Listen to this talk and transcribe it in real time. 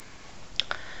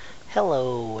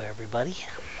Hello, everybody.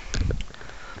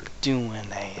 Doing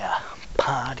a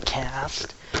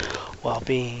podcast while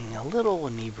being a little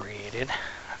inebriated.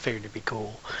 I figured it'd be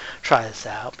cool. Try this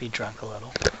out, be drunk a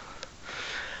little.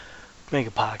 Make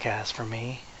a podcast for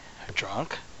me,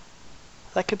 drunk.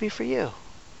 That could be for you,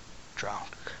 drunk.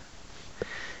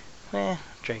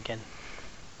 Drinking.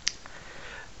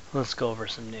 Let's go over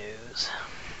some news.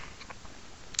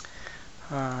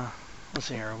 Let's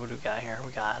see here. What do we got here?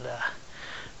 We got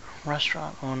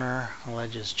restaurant owner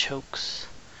allegedly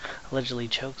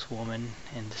chokes woman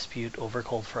in dispute over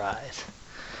cold fries.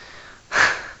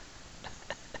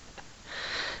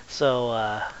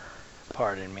 So,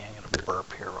 pardon me, I'm gonna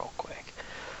burp here real quick.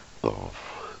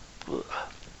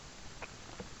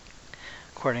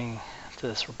 According to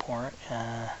this report,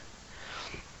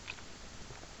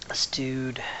 this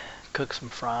dude cooked some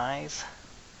fries,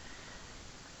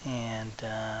 and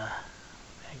I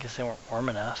guess they weren't warm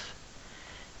enough,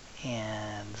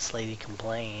 and this lady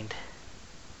complained.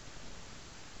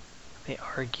 They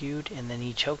argued, and then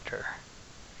he choked her.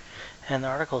 And the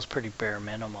article is pretty bare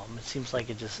minimum. It seems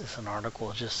like it just is an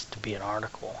article just to be an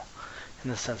article, in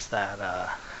the sense that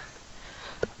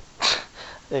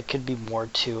there could be more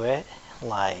to it.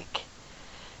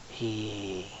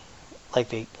 She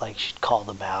called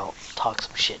him out, talked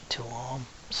some shit to him,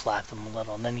 slapped him a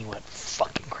little, and then he went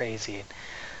fucking crazy and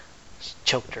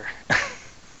choked her.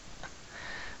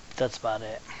 That's about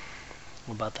it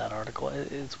about that article.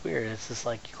 It's weird. It's just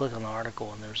like you click on the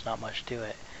article and there's not much to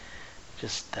it.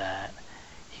 Just that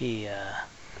he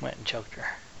went and choked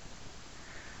her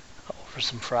over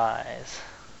some fries.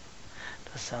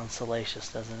 Does sound salacious,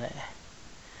 doesn't it?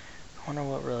 I wonder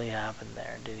what really happened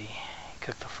there. Did he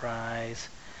cook the fries?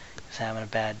 He was having a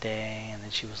bad day, and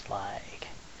then she was like,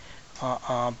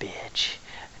 bitch,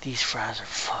 these fries are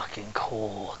fucking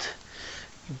cold.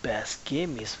 You best give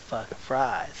me some fucking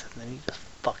fries. And then he just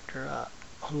fucked her up.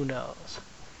 Who knows?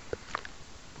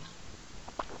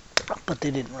 But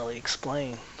they didn't really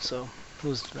explain, so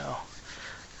who's to know?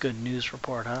 Good news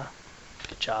report, huh?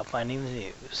 Good job finding the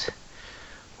news.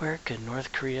 Where could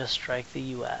North Korea strike the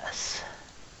U.S.?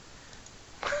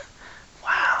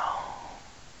 Wow.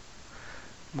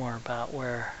 More about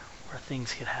where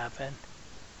things could happen.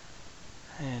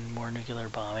 And more nuclear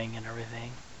bombing and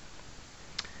everything.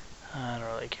 I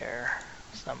don't really care.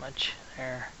 There's not much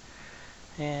there.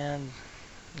 And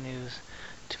news.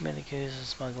 Too many cases of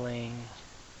smuggling.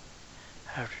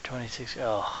 After 26...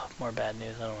 Oh, more bad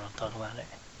news. I don't want to talk about it.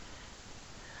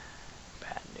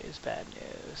 Bad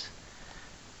news.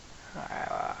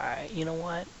 Alright, you know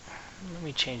what? Let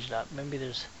me change it up. Maybe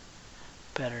there's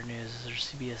better news. Is there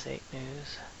CBS 8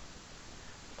 news?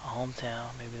 My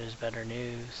hometown. Maybe there's better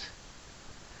news.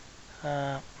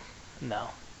 No.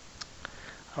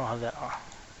 I don't have that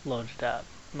loaded up.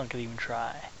 I'm not going to even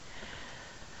try.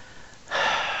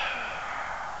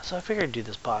 So I figured I'd do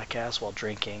this podcast while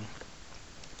drinking.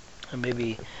 And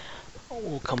maybe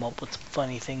we'll come up with some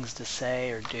funny things to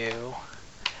say or do.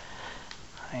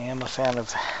 I am a fan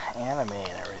of anime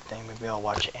and everything. Maybe I'll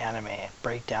watch anime and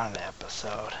break down an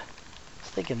episode. I was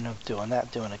thinking of doing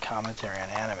that, doing a commentary on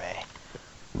anime.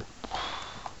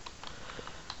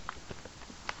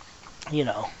 You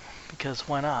know, because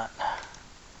why not?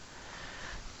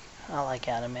 I like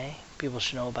anime. People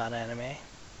should know about anime.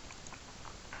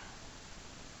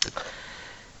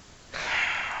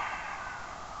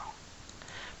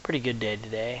 Pretty good day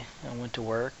today. I went to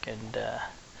work and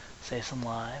saved some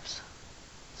lives.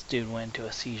 This dude went into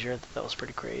a seizure. I thought that was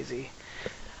pretty crazy.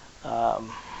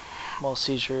 Most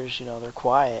seizures, they're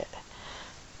quiet.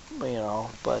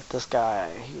 But this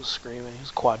guy, he was screaming. He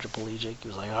was quadriplegic. He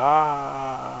was like,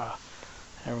 ah!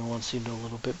 Everyone seemed a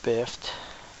little bit biffed.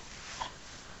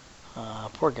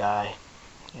 Poor guy.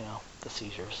 The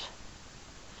seizures.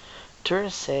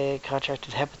 Tourists say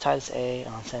contracted hepatitis A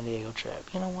on San Diego trip.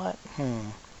 You know what?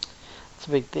 It's a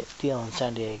big deal in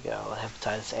San Diego.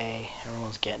 Hepatitis A.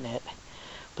 Everyone's getting it.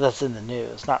 But that's in the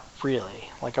news. Not really.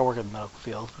 Like, I work in the medical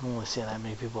field. I don't really see that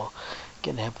many people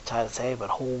getting hepatitis A. But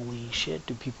holy shit,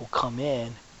 do people come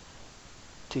in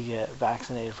to get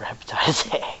vaccinated for hepatitis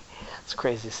A. It's the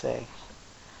craziest thing.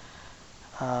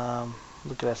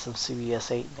 Looking at some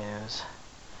CBS 8 news.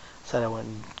 Said I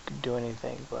wouldn't do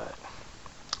anything, but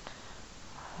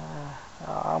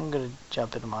I'm going to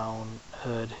jump into my own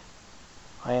hood.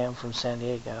 I am from San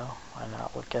Diego. Why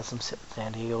not look at some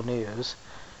San Diego news?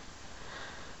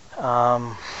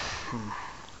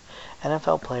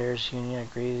 NFL Players Union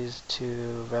agrees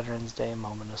to Veterans Day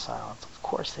moment of silence. Of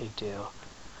course they do.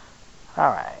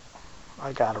 Alright,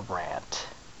 I got a rant.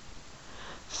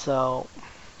 So,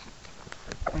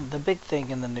 the big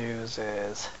thing in the news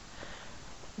is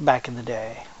back in the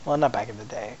day, well, not back in the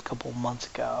day, a couple months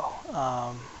ago,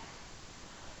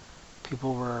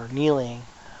 people were kneeling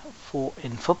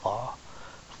in football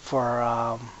for,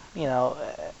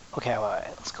 okay, wait,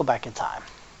 let's go back in time.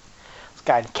 This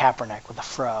guy Kaepernick with a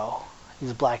fro.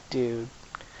 He's a black dude,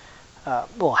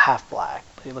 well, half black,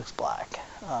 but he looks black,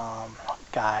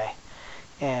 guy,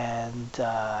 and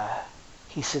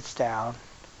he sits down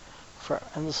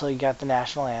and so you got the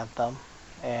national anthem,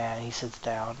 and he sits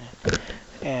down,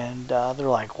 and they're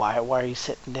like, why are you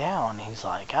sitting down? He's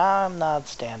like, I'm not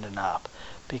standing up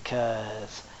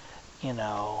because,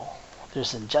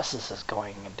 there's injustices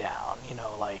going down,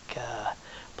 like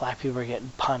black people are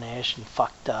getting punished and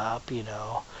fucked up,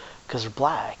 because they're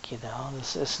black,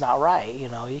 it's not right,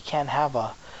 you can't have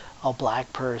a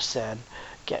black person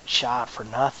get shot for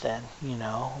nothing,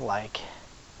 like,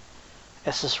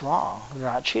 it's just wrong. They're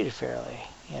not treated fairly,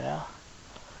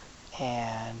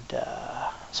 And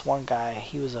this one guy,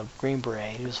 he was a Green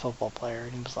Beret, he was a football player,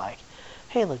 and he was like,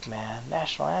 hey, look, man,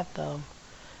 national anthem,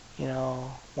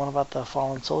 what about the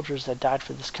fallen soldiers that died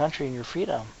for this country and your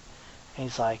freedom? And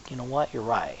he's like, you know what, you're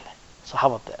right. So how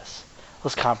about this?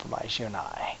 Let's compromise, you and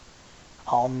I.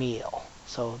 I'll kneel.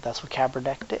 So that's what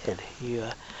Kaepernick did.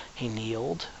 He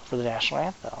kneeled for the national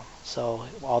anthem. So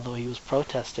although he was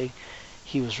protesting,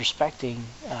 he was respecting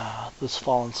those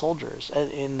fallen soldiers.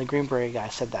 And the Green Beret guy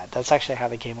said that. That's actually how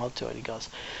they came up to it. He goes,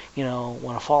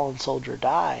 when a fallen soldier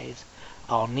dies,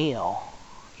 I'll kneel.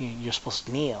 You're supposed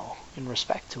to kneel in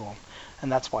respect to him. And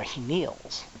that's why he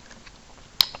kneels.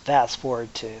 Fast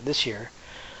forward to this year,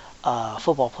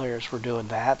 football players were doing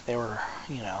that. They were,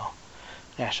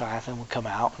 national anthem would come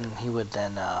out and he would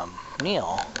then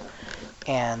kneel.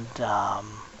 And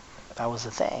that was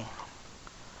the thing.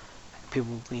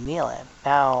 People would be kneeling.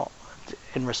 Now,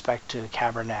 in respect to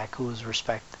Kaepernick, who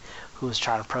was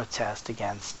trying to protest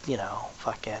against,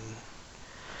 fucking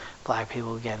black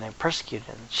people getting persecuted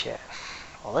and shit.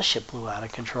 Well, this shit blew out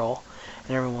of control,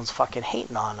 and everyone's fucking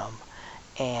hating on them.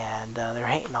 And they're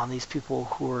hating on these people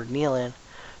who are kneeling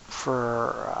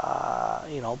for,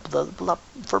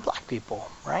 for black people,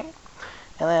 right?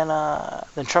 And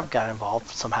then Trump got involved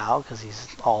somehow, because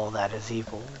all of that is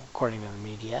evil, according to the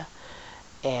media.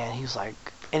 And he was like,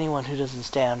 anyone who doesn't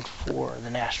stand for the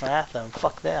national anthem,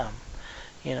 fuck them.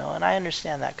 And I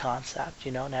understand that concept,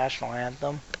 national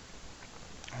anthem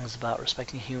is about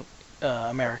respecting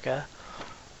America.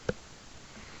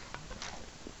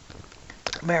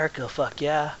 America, fuck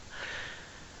yeah.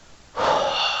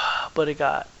 But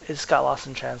it's got lost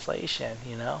in translation,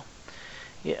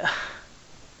 Yeah.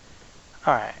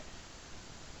 Alright.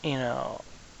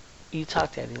 You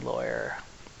talk to any lawyer,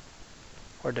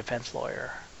 or defense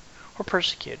lawyer, or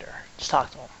persecutor. Just talk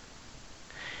to them.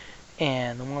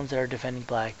 And the ones that are defending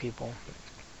black people,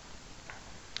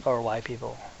 or white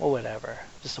people, or whatever,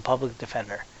 just a public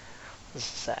defender, let's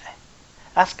say,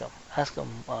 ask them,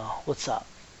 what's up?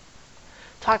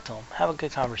 Talk to them, have a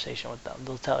good conversation with them.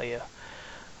 They'll tell you,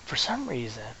 for some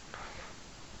reason,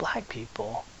 black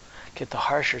people get the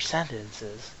harsher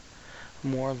sentences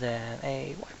more than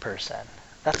a white person.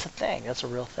 That's a thing, that's a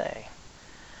real thing.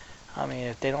 I mean,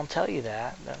 if they don't tell you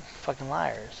that, they're fucking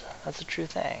liars. That's a true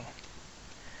thing.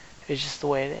 It's just the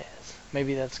way it is.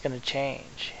 Maybe that's going to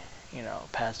change,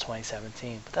 past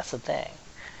 2017. But that's the thing.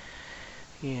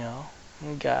 We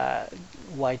got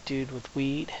white dude with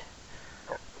weed.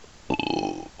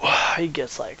 He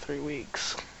gets like 3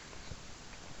 weeks.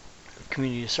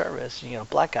 Community service. You got a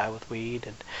black guy with weed,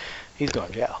 and he's going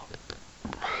to jail.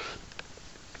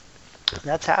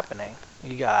 That's happening.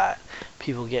 You got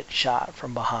people get shot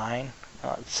from behind,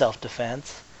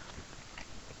 self-defense.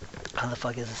 How the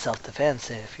fuck is it self-defense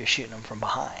if you're shooting them from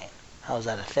behind? How is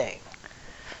that a thing?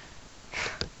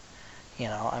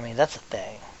 That's a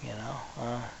thing,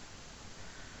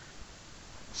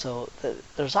 So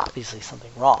there's obviously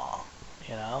something wrong,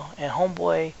 and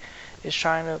homeboy is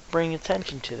trying to bring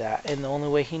attention to that, and the only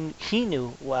way he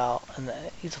knew well, and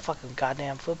he's a fucking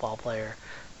goddamn football player.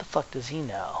 The fuck does he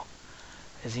know?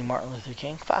 Is he Martin Luther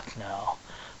King? Fuck no.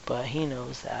 But he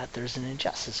knows that there's an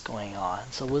injustice going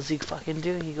on. So what does he fucking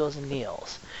do? He goes and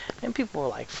kneels. And people were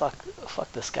like, fuck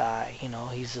this guy.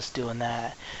 He's just doing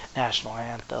that national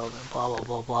anthem and blah, blah,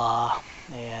 blah, blah.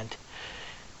 And,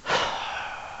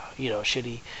 should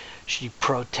he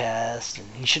protest? And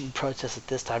he shouldn't protest at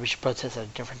this time. He should protest at a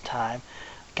different time.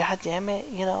 God damn it,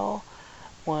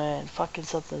 when fucking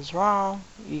something's wrong,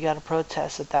 you gotta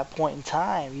protest at that point in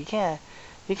time. You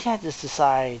can't just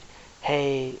decide,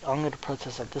 hey, I'm going to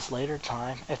protest at this later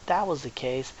time. If that was the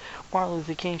case, Martin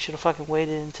Luther King should have fucking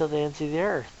waited until the ends of the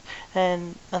earth,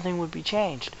 and nothing would be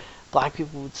changed. Black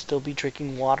people would still be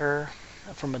drinking water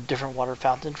from a different water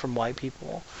fountain from white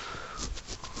people.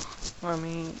 I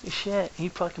mean, shit, he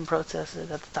fucking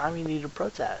protested at the time he needed to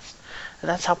protest. And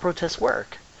that's how protests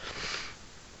work.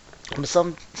 But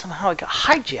somehow it got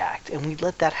hijacked, and we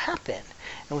let that happen.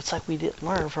 And it's like we didn't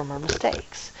learn from our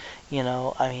mistakes. You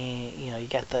know, I mean, you know, you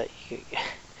got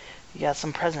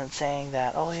some president saying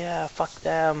that, oh yeah, fuck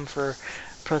them for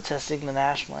protesting the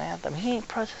national anthem. He ain't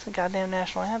protesting the goddamn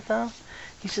national anthem.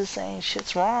 He's just saying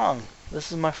shit's wrong.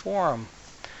 This is my forum.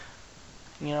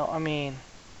 You know, I mean,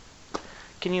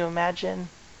 can you imagine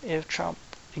if Trump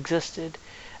existed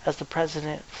as the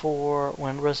president for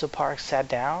when Rosa Parks sat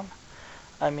down?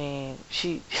 I mean,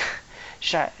 she's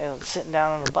sitting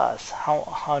down on a bus.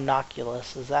 How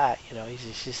innocuous is that? You know,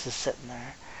 she's just sitting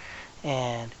there.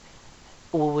 And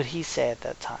what would he say at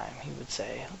that time? He would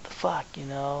say, what the fuck, you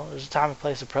know? There's a time and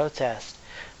place of protest.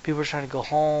 People are trying to go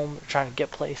home. They're trying to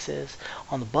get places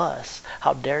on the bus.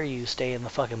 How dare you stay in the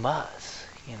fucking bus,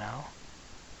 you know?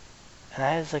 And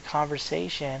that is a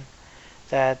conversation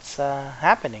that's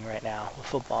happening right now with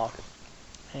football.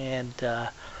 And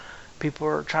people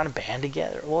are trying to band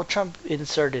together. Well, Trump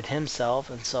inserted himself,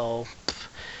 and so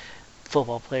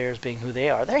football players being who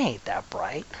they are, they ain't that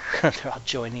bright. They're all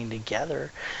joining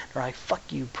together. They're like, fuck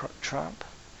you, Trump.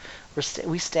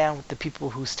 We stand with the people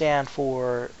who stand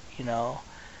for, you know,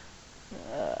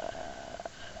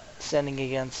 standing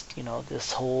against, you know,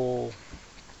 this whole,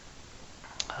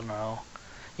 I don't know,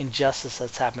 injustice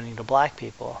that's happening to black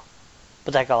people.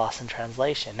 But that got lost in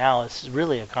translation. Now it's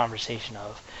really a conversation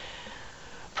of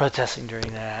protesting during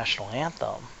the national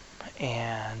anthem.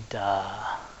 And,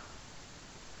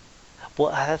 well,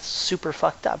 that's super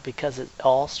fucked up because it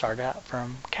all started out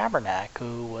from Kaepernick,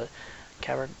 who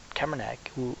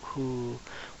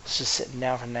was just sitting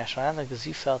down for the national anthem because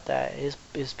he felt that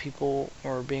his people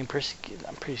were being persecuted,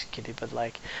 not persecuted, but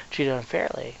like treated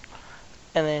unfairly.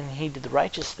 And then he did the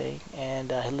righteous thing,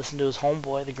 and he listened to his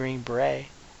homeboy, the Green Beret.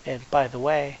 And by the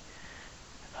way,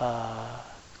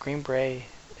 Green Beret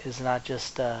is not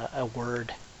just a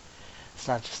word. It's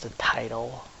not just a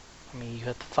title. I mean, you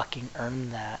have to fucking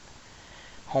earn that.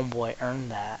 Homeboy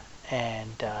earned that.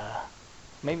 And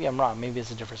maybe I'm wrong. Maybe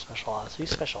it's a different special ops. He's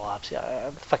special ops. Yeah,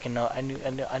 I fucking know.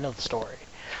 I know the story.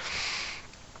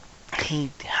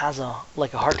 He has a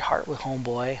heart to heart with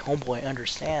Homeboy. Homeboy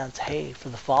understands, hey, for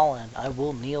the fallen, I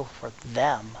will kneel for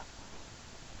them.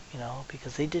 You know,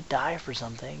 because they did die for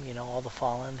something. You know, all the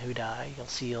fallen who die. You know,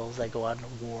 SEALs that go out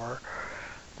into war.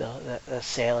 The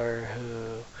sailor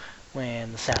who,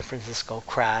 when the San Francisco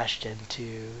crashed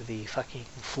into the fucking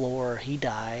floor, he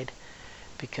died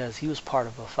because he was part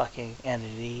of a fucking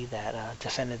entity that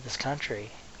defended this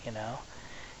country. You know,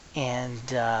 and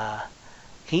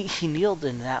he kneeled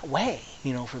in that way,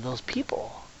 you know, for those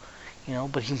people, you know,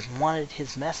 but he wanted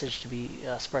his message to be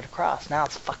spread across. Now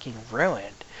it's fucking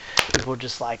ruined. People are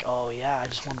just like, oh yeah, I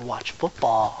just want to watch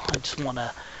football. I just want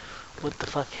to, what the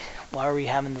fuck, why are we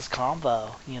having this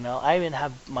convo, you know? I even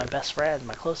have my best friends,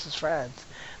 my closest friends,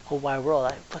 whole wide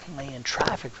world, I fucking lay in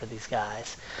traffic for these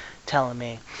guys, telling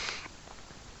me,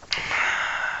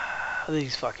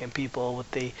 these fucking people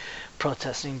with the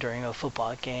protesting during a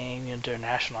football game, you know, during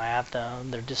national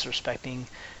anthem, they're disrespecting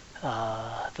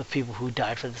the people who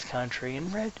died for this country.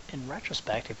 In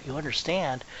retrospect, if you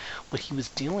understand what he was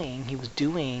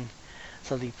doing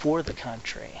something for the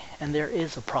country. And there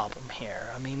is a problem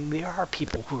here. I mean, there are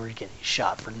people who are getting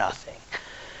shot for nothing.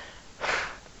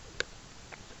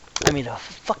 I mean, a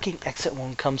fucking exit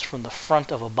wound comes from the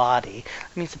front of a body.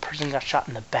 That means the person got shot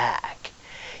in the back.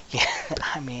 Yeah,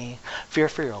 I mean, fear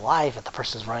for your life if the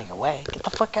person's running away. Get the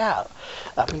fuck out.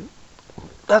 I mean,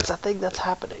 that's a thing that's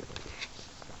happening.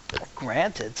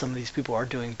 Granted, some of these people are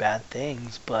doing bad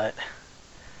things, but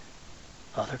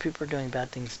other people are doing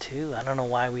bad things too. I don't know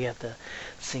why we have to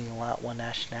single out one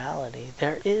nationality.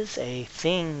 There is a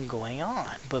thing going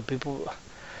on, but people...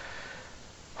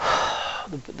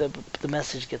 The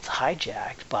message gets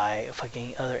hijacked by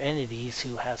fucking other entities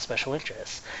who have special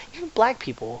interests. Even black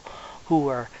people who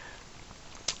are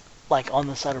like on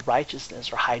the side of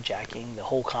righteousness are hijacking the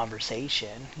whole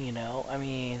conversation, you know? I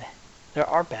mean, there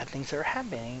are bad things that are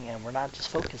happening and we're not just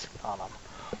focusing on them.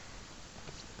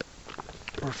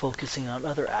 We're focusing on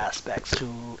other aspects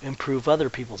to improve other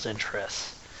people's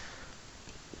interests.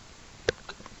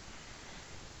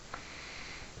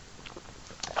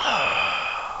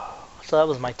 So that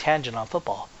was my tangent on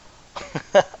football.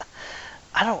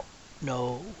 I don't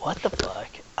know what the fuck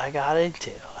I got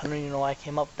into. I don't even know why I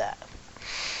came up with that.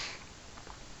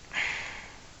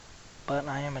 But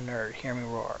I am a nerd. Hear me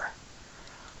roar.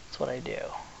 That's what I do.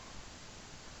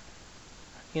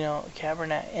 You know,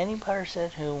 Kaepernick, any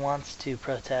person who wants to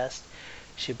protest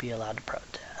should be allowed to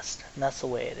protest. protest, and that's the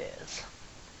way it is.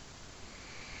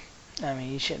 I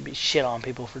mean, you shouldn't be shit on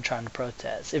people for trying to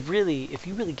protest. If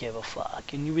you really gave a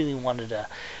fuck and you really wanted to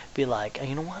be like, oh,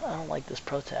 you know what, I don't like this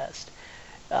protest,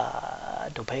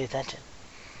 don't pay attention.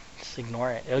 Just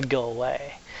ignore it. It'll go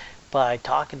away. By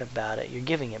talking about it, you're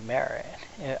giving it merit.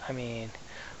 I mean,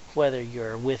 whether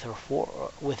you're with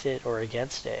it or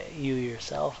against it, you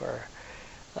yourself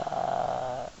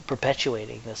are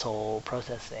perpetuating this whole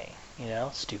protest thing. You know,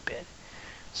 stupid.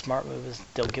 Smart move is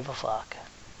don't give a fuck.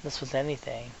 That's with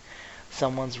anything.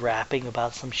 Someone's rapping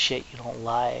about some shit you don't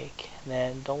like,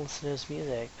 then don't listen to his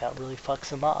music. That really fucks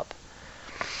him up.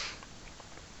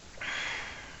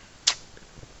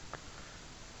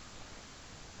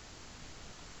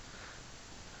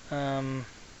 I'm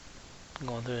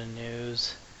going through the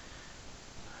news,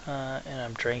 and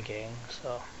I'm drinking,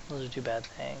 so those are two bad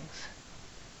things.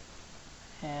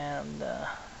 And,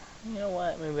 you know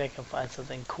what, maybe I can find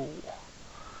something cool.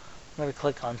 I'm going to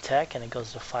click on tech, and it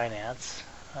goes to finance.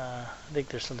 I think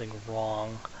there's something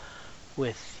wrong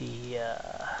with the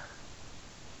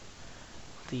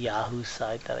Yahoo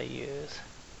site that I use.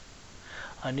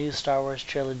 A new Star Wars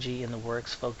trilogy in the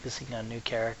works focusing on new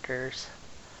characters.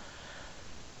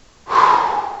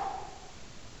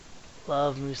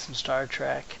 Love me some Star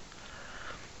Trek,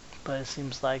 but it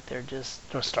seems like they're just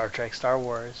Star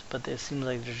Wars, but it seems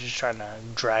like they're just trying to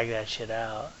drag that shit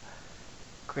out.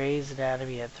 Grey's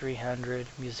Anatomy at 300,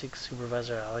 music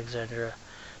supervisor Alexandra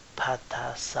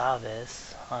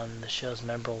Patasavis on the show's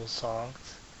memorable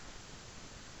songs.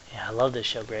 Yeah, I love this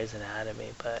show, Grey's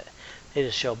Anatomy, but they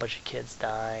just show a bunch of kids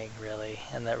dying, really,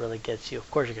 and that really gets you. Of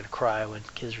course you're going to cry when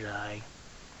kids are dying.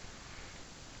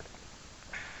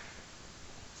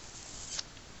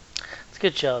 It's a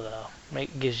good show, though.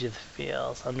 It gives you the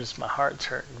feels. My heart's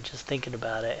hurting just thinking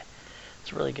about it.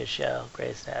 It's a really good show,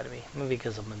 Grey's Anatomy. Maybe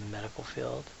because I'm in the medical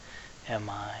field. Am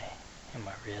I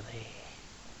really?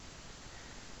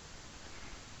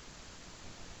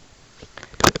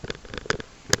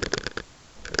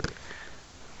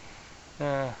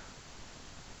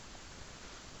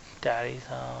 Daddy's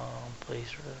home,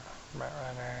 police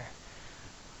runner,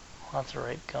 lots of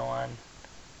rape going.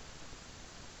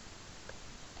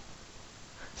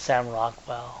 Sam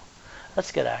Rockwell,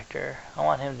 that's a good actor. I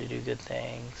want him to do good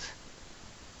things.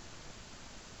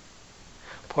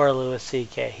 Poor Louis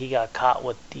C.K. He got caught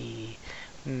with the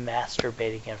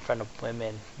masturbating in front of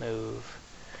women move.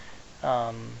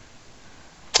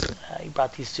 He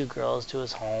brought these two girls to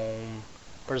his home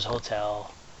or his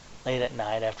hotel late at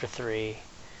night after 3,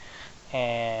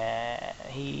 and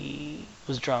he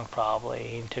was drunk probably.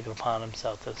 He took it upon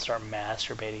himself to start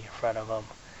masturbating in front of them.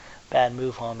 Bad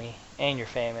move, homie, and you're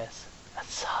famous. That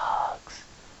sucks.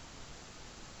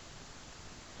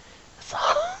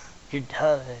 You're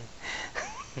done.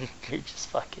 You're just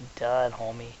fucking done,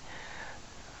 homie.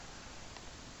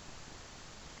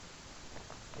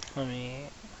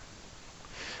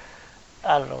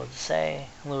 I don't know what to say,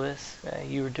 Louis.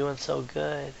 You were doing so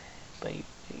good, but you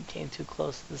came too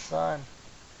close to the sun.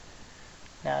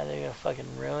 Now they're gonna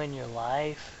fucking ruin your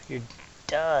life. You're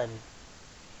done.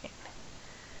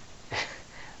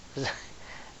 There's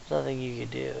nothing you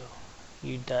could do.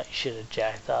 You should have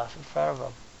jacked off in front of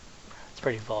them. It's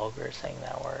pretty vulgar saying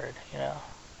that word, you know?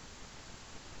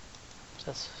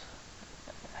 That's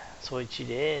what you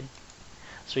did.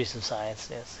 Let's read some science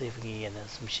news. See if we can get into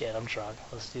some shit. I'm drunk.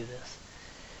 Let's do this.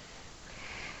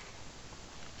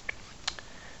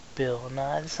 Bill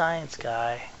Nye the Science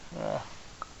Guy.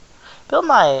 Bill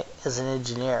Nye is an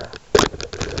engineer.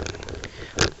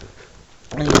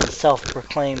 And he's a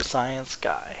self-proclaimed science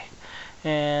guy.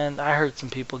 And I heard some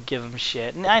people give him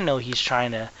shit. And I know he's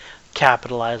trying to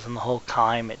capitalize on the whole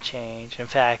climate change. In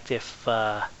fact, if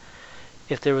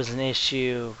there was an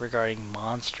issue regarding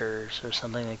monsters or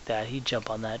something like that, he'd jump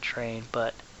on that train.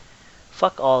 But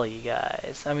fuck all of you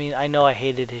guys. I mean, I know I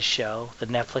hated his show, the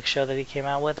Netflix show that he came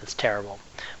out with. It's terrible.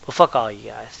 But fuck all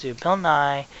you guys, dude. Bill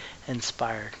Nye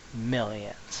inspired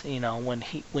millions. You know, when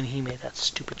he made that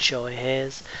stupid show of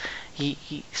his,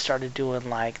 he started doing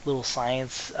like little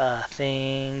science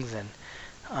things, and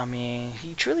I mean,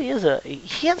 he truly is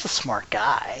he's a smart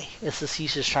guy. It's just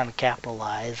he's just trying to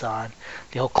capitalize on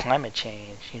the whole climate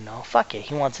change, you know. Fuck it,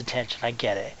 he wants attention, I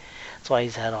get it. That's why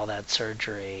he's had all that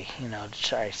surgery, you know, to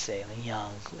try to stay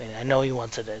young. And I know he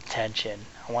wants attention.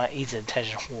 He's an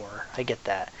attention whore. I get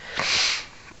that.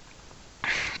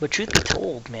 But truth be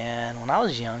told, man, when I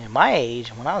was young, at my age,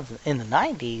 when I was in the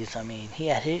 90s, I mean, he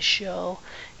had his show.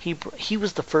 He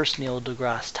was the first Neil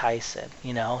deGrasse Tyson,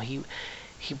 you know.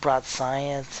 he brought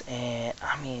science, and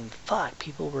I mean, fuck,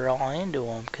 people were all into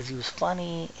him because he was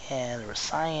funny and there was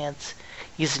science.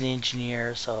 He's an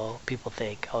engineer, so people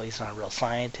think, oh, he's not a real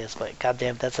scientist, but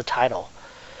goddamn, that's a title.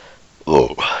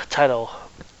 Oh, title.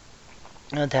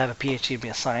 Not to have a PhD to be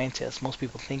a scientist. Most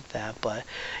people think that, but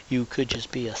you could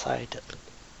just be a scientist.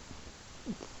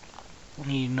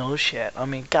 You know shit. I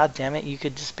mean, goddamn it, you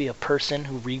could just be a person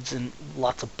who reads in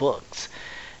lots of books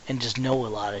and just know a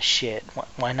lot of shit.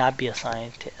 Why not be a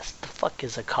scientist? The fuck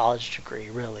is a college degree,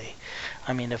 really?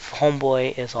 I mean, if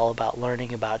Homeboy is all about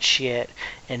learning about shit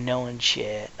and knowing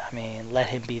shit, I mean, let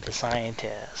him be the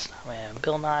scientist. I mean,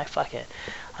 Bill Nye, fuck it.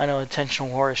 I know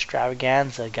attentional horror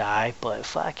extravaganza guy, but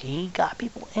fuck, he got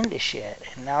people into shit,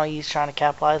 and now he's trying to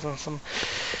capitalize on some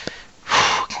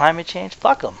climate change.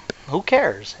 Fuck him. Who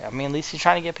cares? I mean, at least he's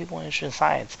trying to get people interested in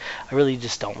science. I really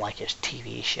just don't like his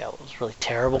TV show. It was really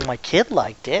terrible. My kid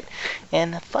liked it,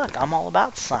 and fuck, I'm all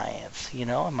about science, you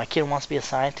know? If my kid wants to be a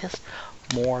scientist,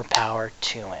 more power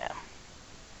to him.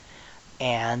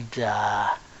 And,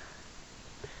 I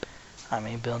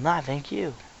mean, Bill Nye, thank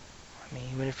you. I mean,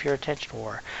 even if you're attention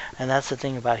whore. And that's the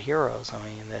thing about heroes. I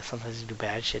mean, that sometimes you do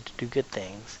bad shit to do good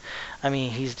things. I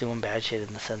mean, he's doing bad shit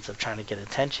in the sense of trying to get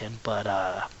attention, but,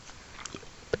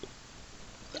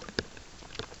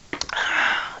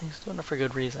 he's doing it for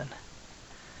good reason.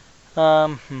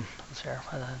 Let's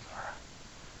verify that.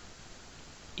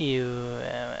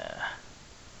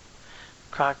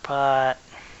 Crockpot.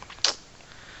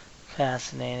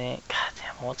 Fascinating. God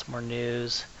damn, I want some more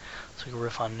news. So we can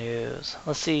riff on news.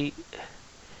 Let's see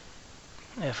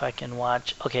if I can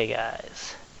watch. Okay,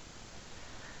 guys.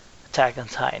 Attack on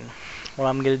Titan. What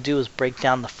I'm going to do is break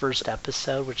down the first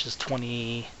episode, which is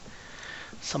 20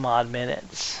 some odd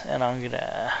minutes. And I'm going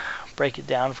to break it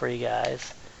down for you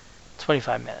guys.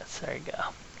 25 minutes. There you go.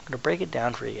 I'm going to break it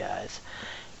down for you guys.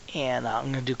 And I'm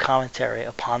going to do commentary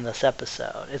upon this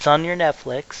episode. It's on your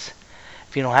Netflix.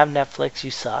 If you don't have Netflix,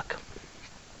 you suck.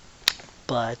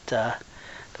 But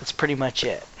that's pretty much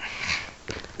it.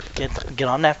 Get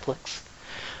on Netflix,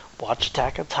 watch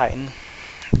Attack on Titan,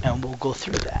 and we'll go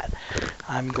through that.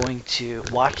 I'm going to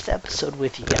watch the episode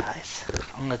with you guys.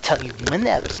 I'm going to tell you when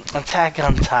the Attack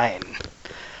on Titan.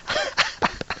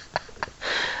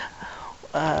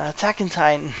 Attack on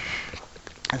Titan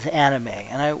is an anime,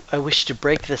 and I wish to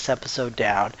break this episode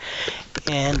down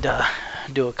and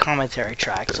do a commentary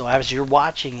track. So as you're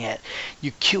watching it,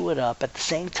 you cue it up at the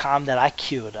same time that I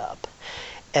cue it up.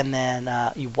 And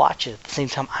then you watch it at the same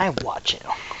time I watch it.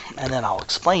 And then I'll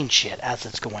explain shit as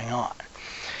it's going on.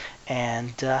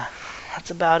 And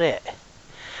that's about it.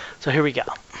 So here we go.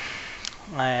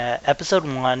 Episode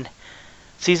 1,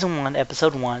 Season 1,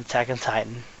 Episode 1, Attack on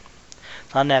Titan.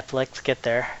 It's on Netflix. Get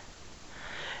there.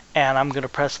 And I'm going to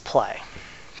press play.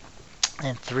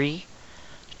 And 3,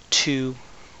 2,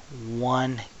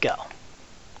 1, go.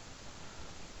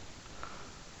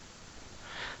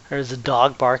 There's a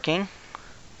dog barking.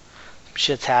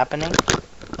 Shit's happening.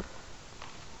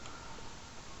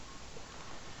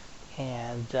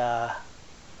 And there's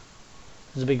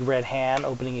a big red hand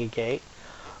opening a gate.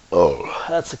 Oh,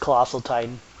 that's the Colossal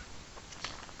Titan.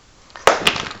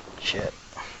 Shit.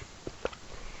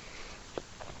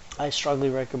 I strongly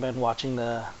recommend watching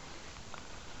the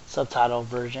subtitle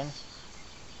version.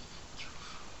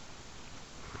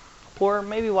 Or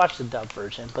maybe watch the dub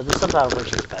version, but the subtitle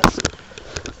version is best.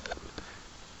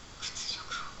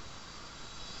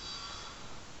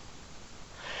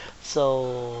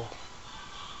 So,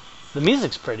 the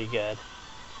music's pretty good,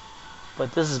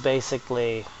 but this is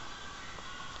basically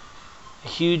a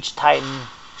huge Titan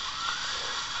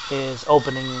is on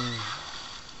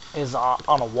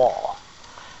a wall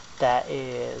that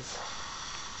is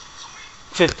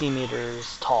 50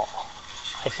 meters tall,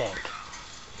 I think.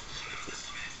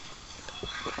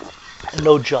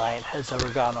 No giant has ever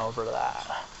gone over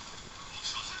that.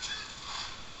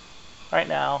 Right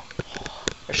now,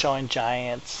 they're showing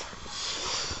giants,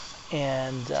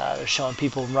 and they're showing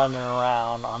people running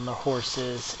around on their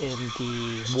horses in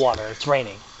the water. It's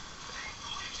raining.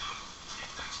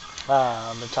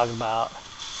 They're talking about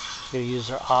going to use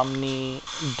their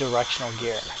omnidirectional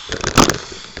gear.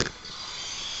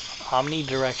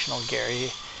 Omnidirectional gear.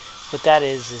 What that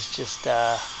is just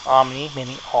omni,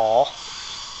 meaning all.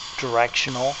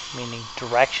 Directional, meaning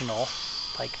directional,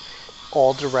 like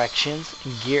all directions.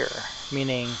 And gear,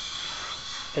 meaning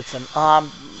it's an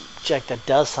object that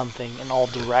does something in all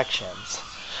directions.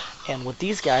 And what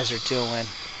these guys are doing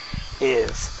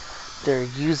is they're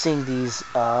using these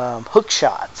hook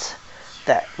shots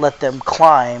that let them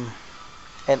climb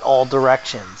in all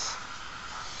directions.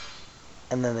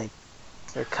 And then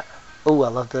they're oh, I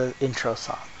love the intro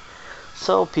song.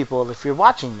 So, people, if you're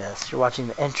watching this, you're watching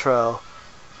the intro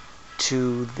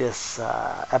to this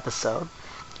episode,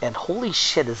 and holy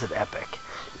shit, is it epic!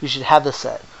 You should have this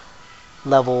at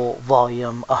level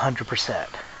volume 100%.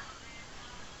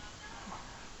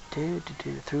 Through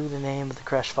the name of the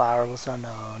crushed flower was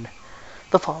unknown.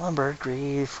 The fallen bird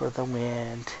grieved for the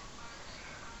wind.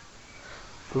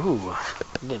 Ooh,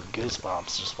 I'm getting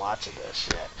goosebumps just watching this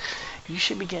shit. You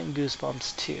should be getting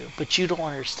goosebumps too, but you don't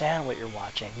understand what you're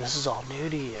watching. This is all new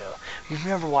to you. You've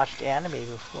never watched anime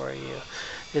before.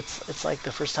 It's like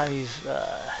the first time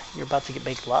you're about to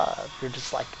make love. You're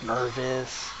just like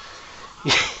nervous.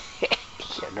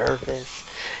 You're nervous.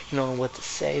 You don't know what to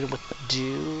say, what to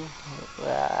do,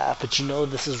 but you know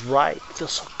this is right. It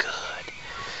feels so good,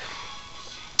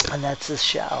 and that's this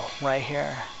show right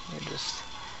here.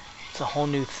 It's a whole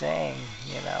new thing.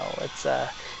 It's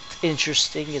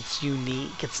interesting. It's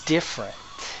unique. It's different.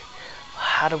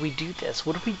 How do we do this?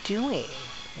 What are we doing?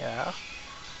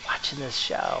 Watching this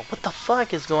show. What the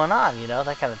fuck is going on?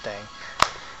 That kind of thing.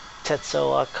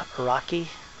 Tetsuo Araki.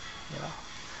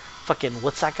 Fucking,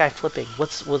 what's that guy flipping?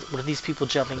 What are these people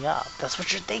jumping up? That's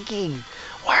what you're thinking.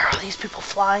 Why are these people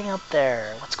flying up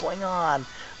there? What's going on?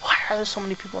 Why are there so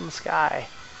many people in the sky?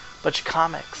 Bunch of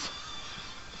comics.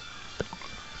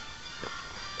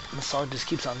 And the song just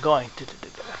keeps on going.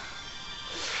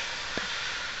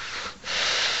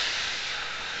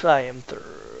 I am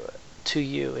through to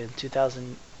you in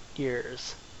 2,000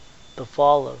 years. The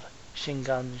fall of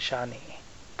Shinganshani,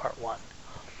 Part 1.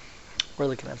 We're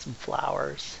looking at some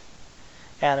flowers.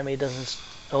 Anime doesn't...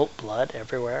 Oh, blood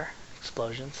everywhere.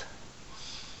 Explosions.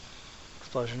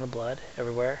 Explosion of blood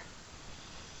everywhere.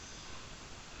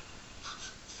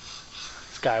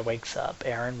 This guy wakes up.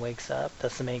 Aaron wakes up.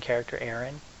 That's the main character,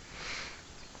 Aaron.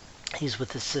 He's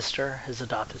with his sister, his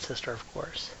adopted sister, of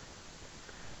course.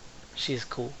 She's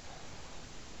cool.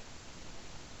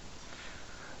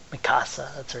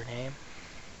 Mikasa, that's her name.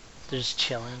 They're just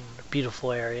chilling in a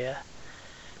beautiful area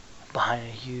behind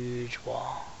a huge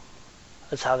wall.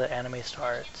 That's how the anime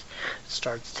starts. It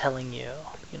starts telling you,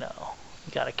 you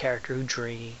got a character who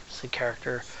dreams, a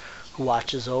character who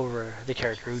watches over the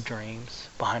character who dreams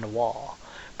behind a wall.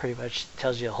 Pretty much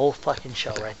tells you a whole fucking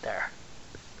show right there.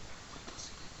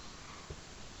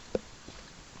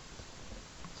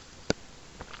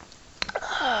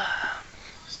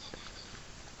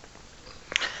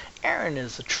 Aaron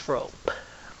is a trope,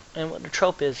 and what a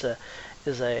trope is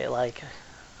like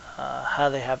how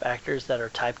they have actors that are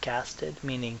typecasted,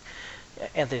 meaning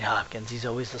Anthony Hopkins, he's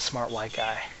always the smart white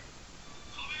guy.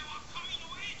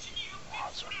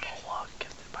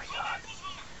 Gifted by God.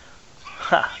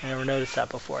 Ha, I never noticed that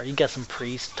before. You got some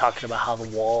priests talking about how the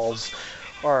walls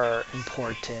are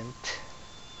important.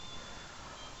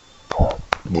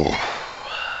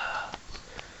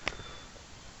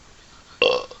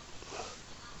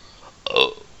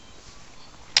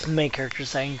 The main character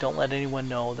saying, "Don't let anyone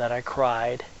know that I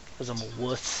cried, because I'm a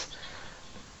wuss."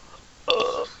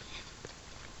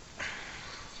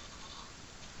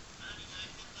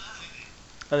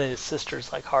 And then his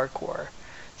sister's like hardcore,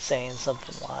 saying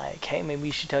something like, "Hey, maybe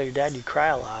you should tell your dad you cry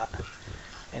a lot."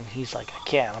 And he's like, "I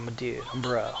can't, I'm a dude, I'm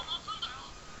bro."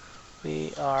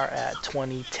 We are at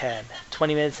 2010.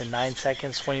 20 minutes and 9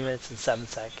 seconds, 20 minutes and 7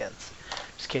 seconds.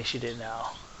 Just in case you didn't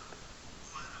know.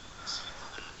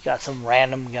 Got some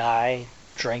random guy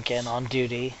drinking on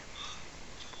duty.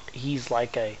 He's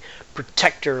like a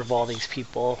protector of all these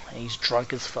people, and he's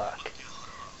drunk as fuck.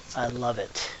 I love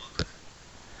it.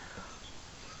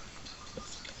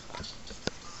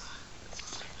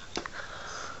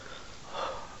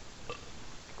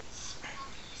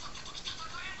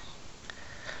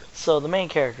 So the main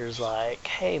character is like,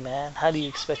 "Hey man, how do you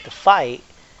expect to fight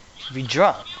if you're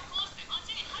drunk?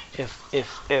 If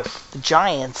the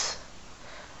giants..."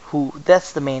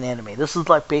 That's the main enemy. This is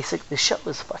like the show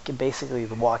is fucking basically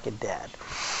The Walking Dead,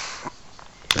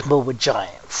 but with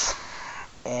giants.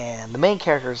 And the main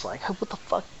character is like, "Hey, what the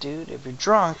fuck, dude? If you're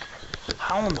drunk,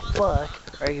 how in the fuck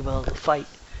are you able to fight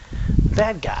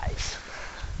bad guys?"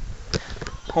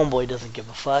 Homeboy doesn't give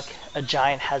a fuck. A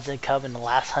giant hasn't come in the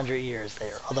last 100 years.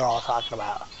 They're all talking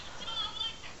about.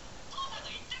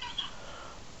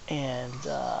 And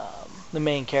the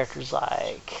main character's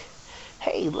like,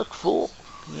 "Hey, look, fool.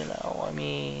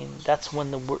 That's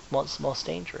when the most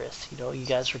dangerous. You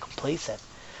guys are complacent.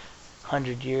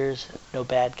 100 years, no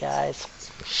bad guys.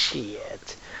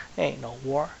 Shit. Ain't no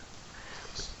war."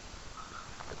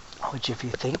 Which, if you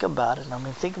think about it,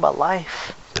 think about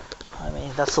life.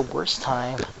 That's the worst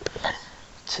time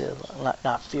to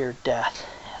not fear death,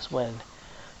 is when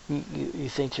you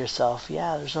think to yourself,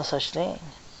 yeah, there's no such thing.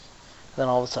 Then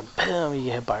all of a sudden, boom, you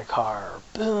get hit by a car. Or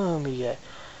boom, you get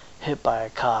hit by a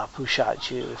cop who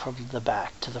shot you from the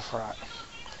back to the front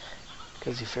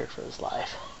because he feared for his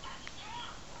life.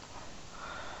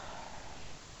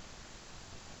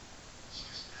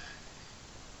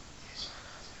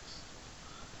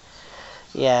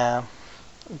 Yeah,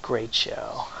 great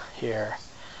show here.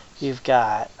 You've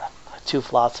got two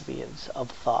philosophies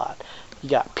of thought. You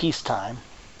got peacetime,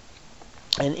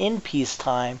 and in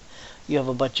peacetime, you have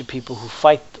a bunch of people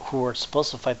who are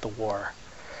supposed to fight the war,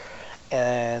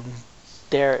 and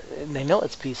they know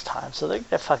it's peacetime, so they're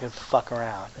gonna fuck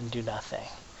around and do nothing.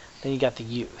 Then you got the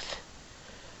youth.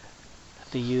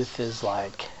 The youth is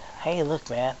like, hey, look,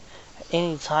 man,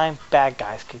 anytime bad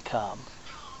guys could come.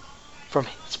 From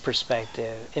his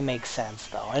perspective, it makes sense,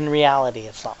 though. In reality,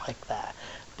 it's not like that.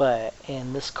 But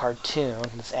in this cartoon,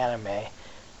 this anime,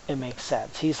 it makes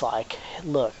sense. He's like,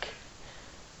 look,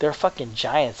 there are fucking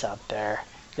giants out there.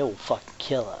 They will fucking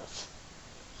kill us.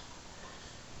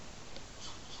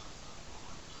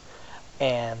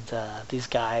 And these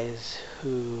guys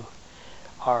who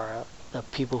are the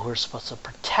people who are supposed to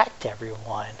protect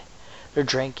everyone, they're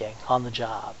drinking on the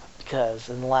job. Because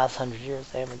in the last 100 years,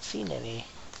 they haven't seen any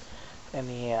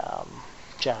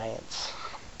giants.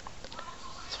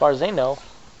 As far as they know,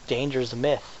 danger is a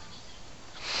myth.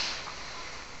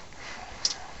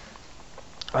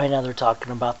 Right now they're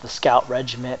talking about the scout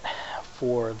regiment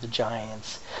for the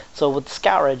giants. So what the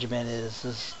scout regiment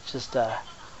is just a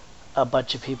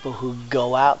bunch of people who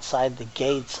go outside the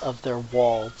gates of their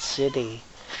walled city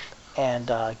and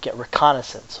get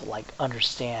reconnaissance, like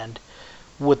understand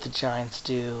what the giants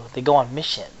do. They go on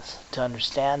missions to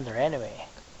understand their enemy.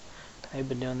 They've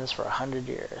been doing this for 100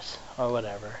 years, or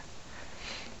whatever.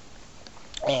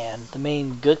 And the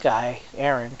main good guy,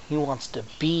 Eren, he wants to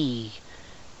be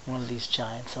one of these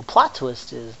giants. The plot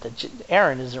twist is that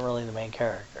Eren isn't really the main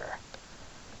character.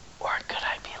 Or could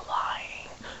I be lying?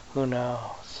 Who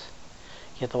knows?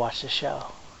 You have to watch the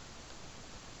show.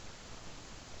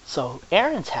 So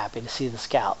Eren's happy to see the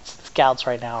scouts. The scouts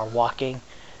right now are walking,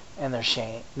 and they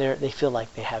feel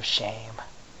like they have shame.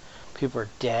 People are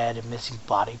dead and missing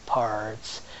body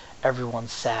parts.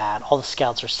 Everyone's sad. All the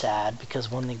scouts are sad because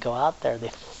when they go out there, they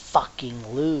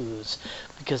fucking lose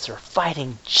because they're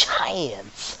fighting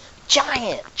giants.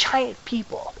 Giant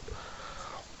people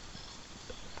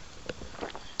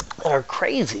that are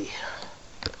crazy.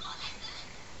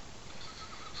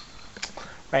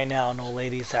 Right now, an old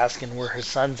lady's asking where her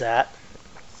son's at.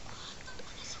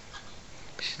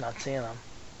 She's not seeing him.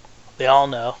 They all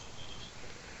know.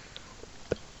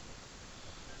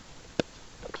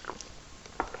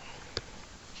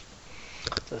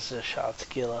 This is a shot of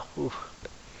tequila. Oof.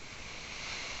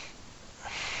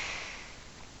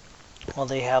 All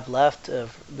they have left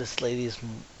of this lady's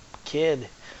kid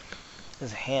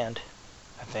is a hand,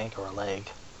 I think, or a leg.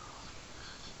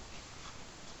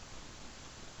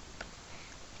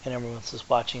 And everyone's just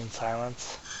watching in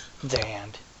silence. It's a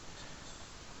hand.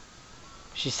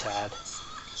 She's sad.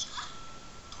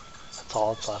 That's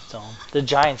all that's left of them. The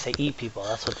giants, they eat people.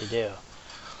 That's what they do.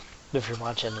 If you're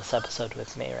watching this episode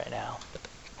with me right now.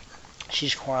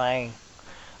 She's crying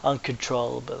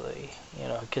uncontrollably,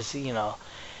 because,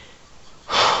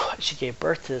 she gave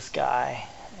birth to this guy,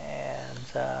 and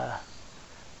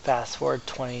fast forward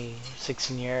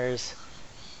 16 years,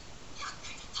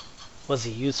 was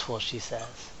he useful, she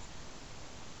says.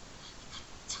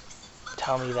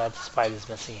 Tell me that despite his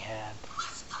missing hand,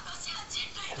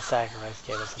 his sacrifice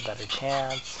gave us a better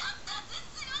chance.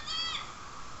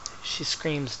 She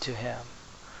screams to him,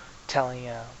 telling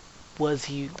him, was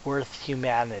he worth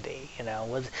humanity?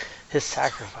 Was his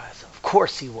sacrifice? Of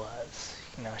course he was.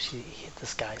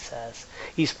 This guy says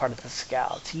he's part of the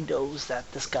scouts. He knows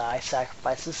that this guy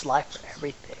sacrificed his life for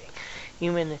everything.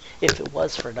 Even if it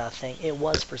was for nothing, it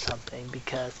was for something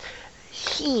because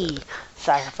he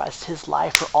sacrificed his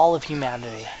life for all of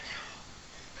humanity.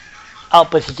 Oh,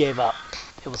 but he gave up.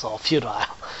 It was all futile.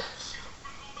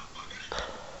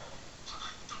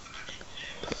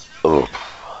 Oh,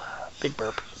 big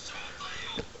burp.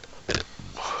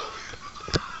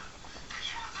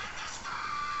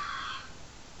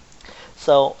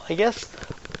 So, I guess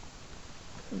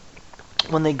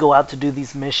when they go out to do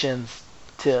these missions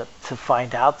to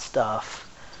find out stuff,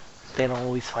 they don't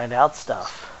always find out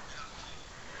stuff.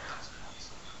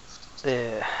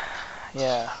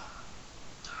 Yeah.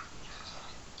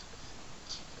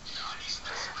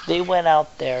 They went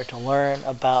out there to learn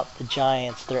about the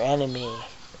giants, their enemy,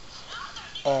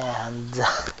 and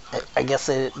I guess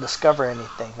they didn't discover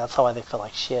anything. That's why they feel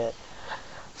like shit.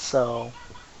 So,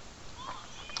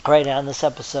 right now in this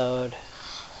episode,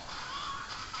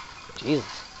 Jesus,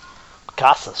 what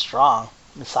Mikasa's strong.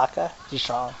 Misaka, she's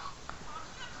strong.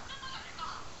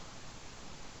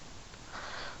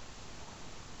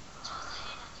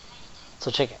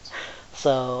 So check it.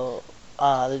 So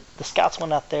the scouts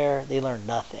went out there. They learned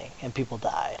nothing, and people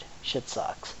died. Shit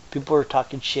sucks. People were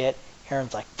talking shit.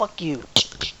 Aaron's like, "Fuck you."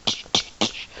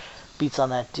 Beats on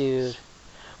that dude.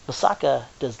 Misaka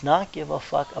does not give a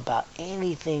fuck about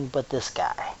anything but this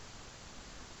guy.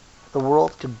 The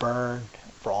world could burn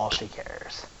for all she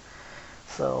cares.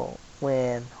 So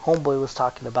when Homeboy was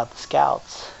talking about the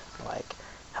scouts, like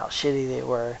how shitty they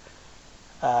were,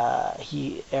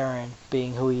 Aaron,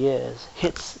 being who he is,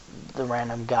 hits the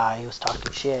random guy who was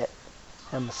talking shit,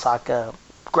 and Misaka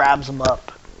grabs him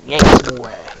up, yanks him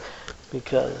away,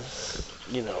 because,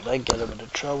 they get him into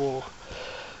trouble.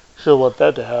 She don't want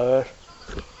that to happen.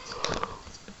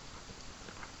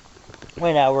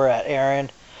 Right now we're at Aaron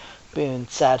being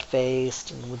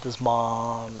sad-faced and with his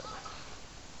mom.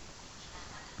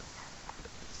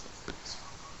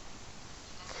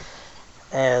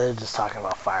 And they're just talking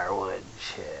about firewood and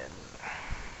shit.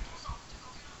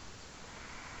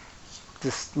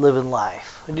 Just living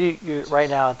life. You're right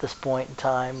now at this point in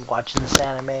time watching this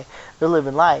anime, they're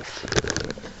living life.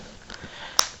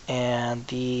 And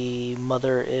the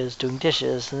mother is doing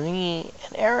dishes, and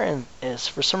Aaron is,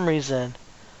 for some reason,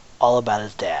 all about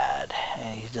his dad,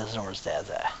 and he doesn't know where his dad's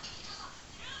at.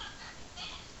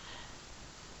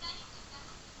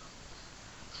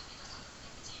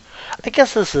 I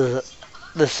guess this is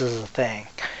the thing.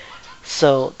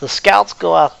 So the scouts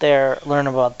go out there, learn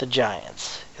about the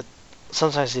giants.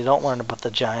 Sometimes they don't learn about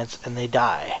the giants, and they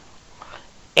die.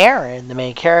 Aaron, the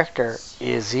main character,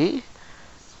 is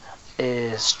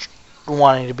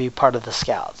wanting to be part of the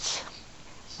scouts,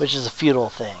 which is a futile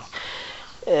thing.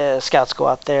 Scouts go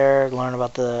out there, learn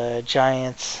about the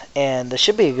giants, and this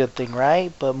should be a good thing,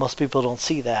 right? But most people don't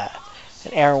see that.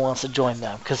 And Aaron wants to join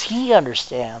them because he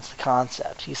understands the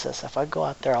concept. He says, if I go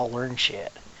out there, I'll learn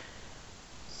shit.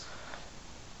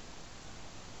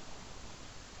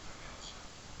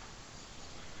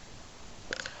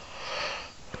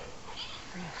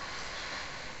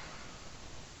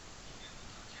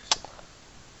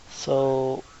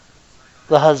 So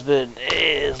the husband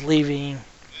is leaving.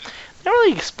 They don't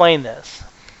really explain this.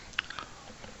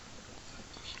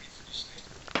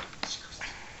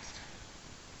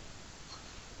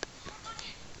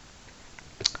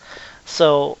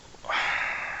 So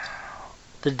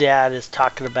the dad is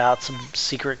talking about some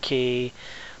secret key,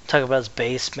 talking about his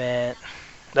basement.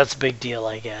 That's a big deal,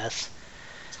 I guess.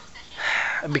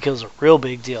 It becomes a real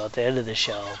big deal at the end of the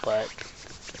show, but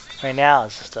right now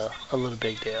it's just a little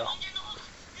big deal.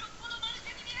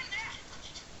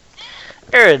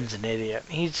 Aaron's an idiot.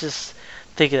 He's just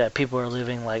thinking that people are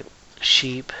living like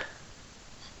sheep.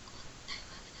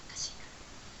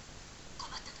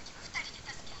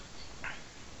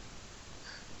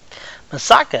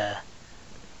 Misaka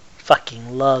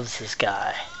fucking loves this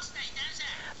guy.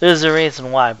 There's a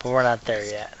reason why, but we're not there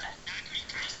yet.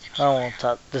 I won't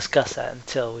discuss that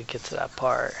until we get to that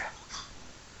part.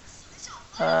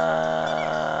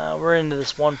 We're into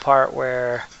this one part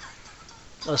where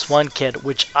this one kid,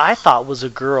 which I thought was a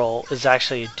girl, is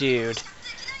actually a dude.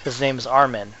 His name is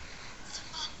Armin.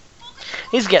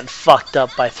 He's getting fucked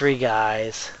up by three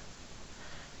guys.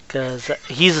 Because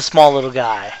he's a small little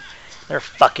guy. They're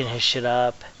fucking his shit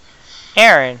up.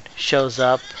 Aaron shows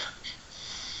up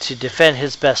to defend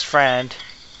his best friend.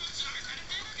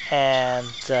 And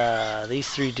these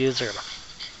three dudes are gonna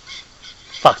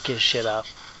fuck his shit up.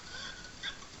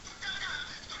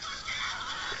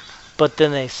 But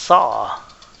then they saw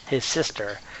his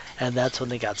sister, and that's when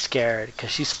they got scared,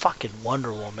 because she's fucking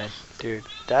Wonder Woman, dude.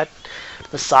 That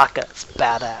Misaka is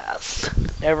badass.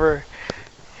 Never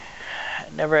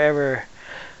ever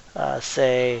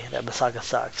say that Misaka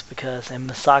sucks, because in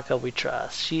Misaka we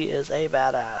trust. She is a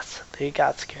badass. They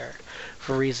got scared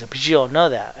for a reason, but you don't know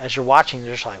that. As you're watching,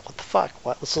 you're just like, what the fuck?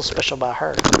 What's so special about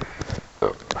her?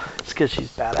 It's because she's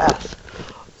badass.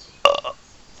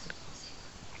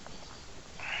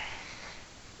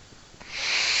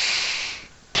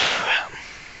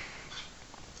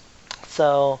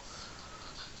 So,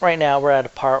 right now we're at a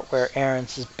part where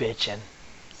Aaron's is bitching.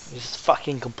 He's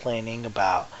fucking complaining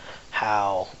about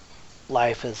how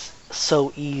life is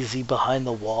so easy behind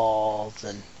the walls,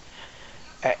 and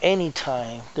at any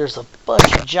time there's a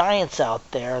bunch of giants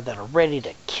out there that are ready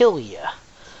to kill you.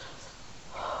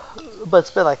 But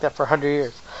it's been like that for 100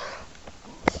 years.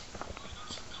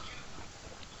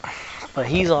 But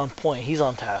he's on point. He's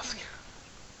on task.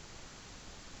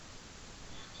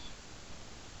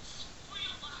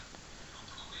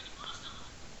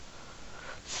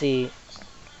 See,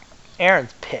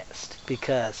 Aaron's pissed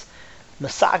because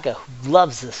Misaka, who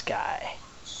loves this guy,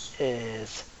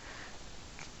 is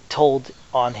told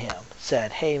on him,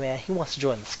 said, hey man, he wants to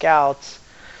join the scouts.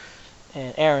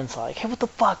 And Aaron's like, hey, what the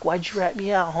fuck? Why'd you rat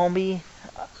me out, homie?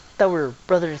 I thought we were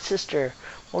brother and sister.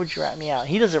 Why would you rat me out?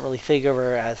 He doesn't really think of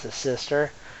her as his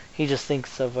sister. He just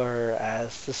thinks of her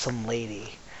as some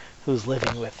lady who's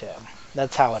living with him.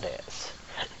 That's how it is.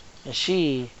 And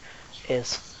she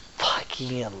is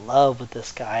fucking in love with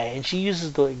this guy. And she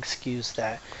uses the excuse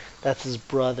that that's his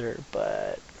brother,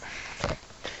 but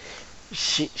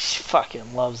she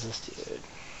fucking loves this dude.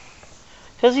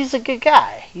 Because he's a good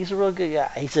guy. He's a real good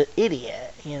guy. He's an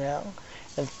idiot, you know?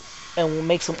 And what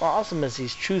makes him awesome is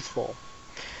he's truthful.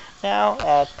 Now,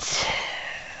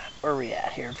 where are we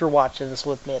at here? If you're watching this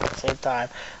with me at the same time,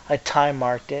 I time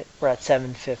marked it. We're at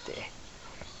 7:50.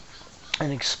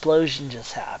 An explosion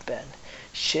just happened.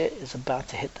 Shit is about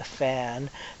to hit the fan.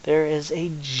 There is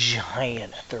a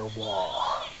giant at their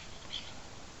wall.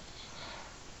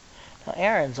 Now,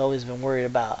 Aaron's always been worried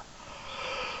about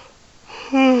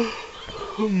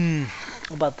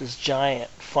this giant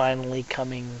finally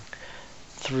coming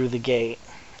through the gate.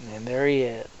 And there he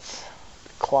is. The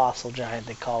colossal giant,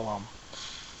 they call him.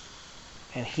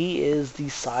 And he is the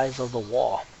size of the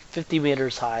wall. 50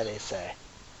 meters high, they say.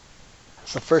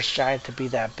 It's the first giant to be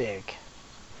that big.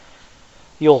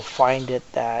 You'll find it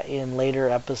that in later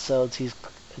episodes,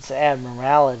 it's an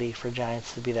abnormality for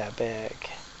giants to be that big.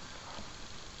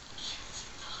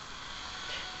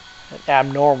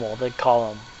 Abnormal, they call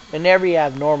them. And every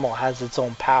abnormal has its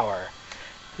own power.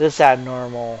 This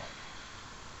abnormal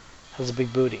has a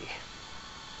big booty.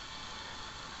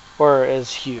 Or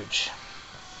is huge.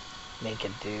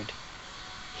 Naked dude.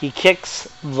 He kicks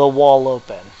the wall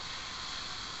open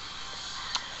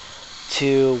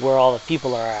to where all the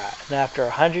people are at. And after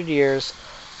 100 years,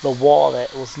 the wall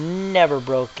that was never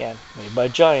broken, made by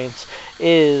giants,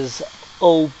 is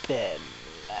open.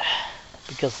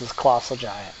 Because of this colossal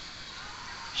giant.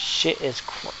 Shit is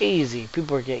crazy.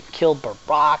 People are getting killed by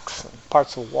rocks and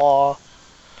parts of the wall.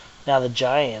 Now the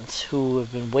giants, who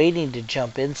have been waiting to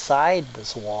jump inside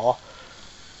this wall,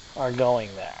 are going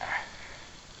there.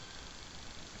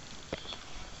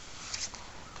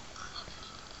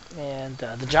 And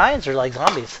the giants are like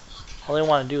zombies. All they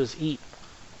want to do is eat.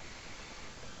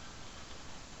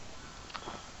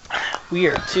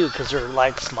 Weird too, because they're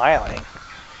like smiling.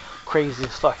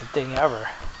 Craziest fucking thing ever.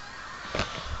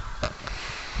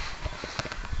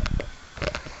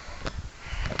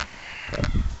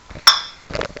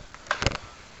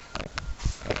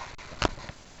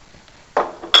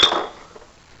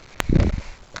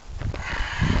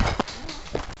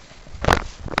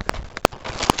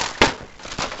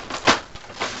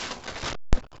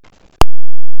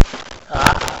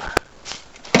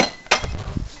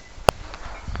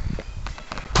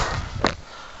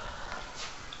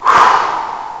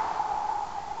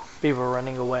 People are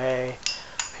running away.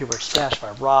 People are smashed by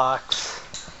rocks.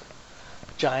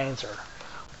 Giants are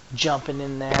jumping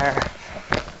in there.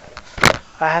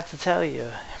 I have to tell you,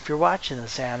 if you're watching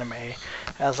this anime,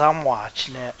 as I'm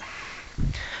watching it,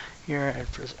 you're in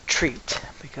for a treat.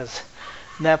 Because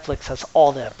Netflix has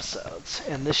all the episodes.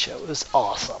 And this show is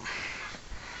awesome.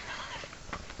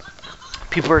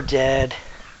 People are dead.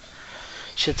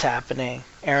 Shit's happening.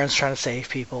 Aaron's trying to save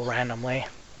people randomly.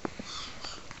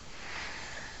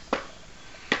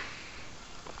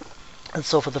 And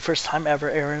so for the first time ever,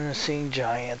 Aaron is seeing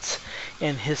giants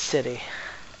in his city.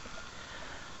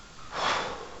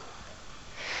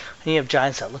 And you have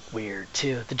giants that look weird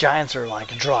too. The giants are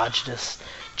like androgynous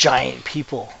giant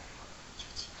people.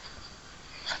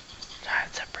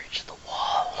 Giants that breach the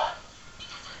wall.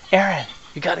 Aaron,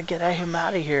 you gotta get him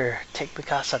out of here. Take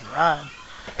Mikasa and run.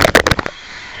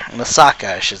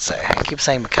 Misaka, I should say. I keep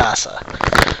saying Mikasa.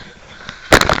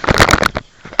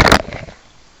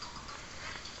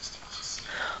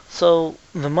 So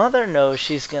the mother knows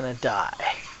she's gonna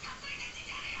die.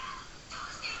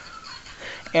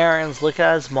 Aaron's looking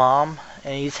at his mom,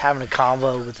 and he's having a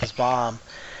convo with his mom,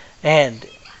 and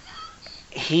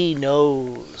he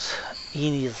knows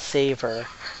he needs to save her.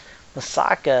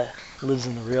 Misaka lives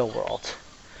in the real world.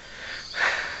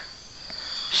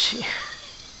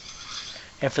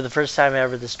 And for the first time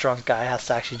ever, this drunk guy has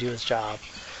to actually do his job.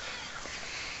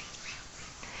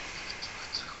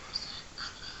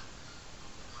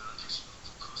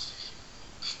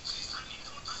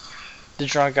 The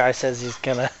drunk guy says he's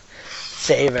gonna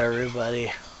save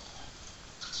everybody.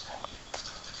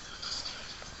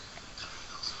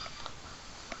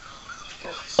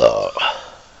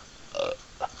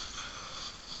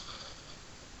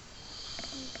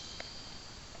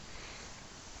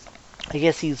 I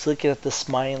guess he's looking at the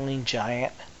smiling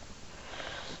giant.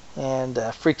 and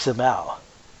freaks him out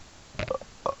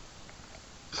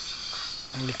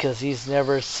because he's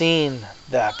never seen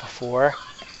that before.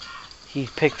 He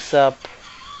picks up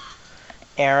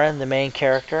Eren, the main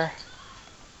character,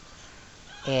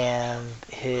 and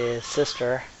his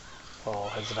sister, well,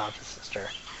 his adopted sister.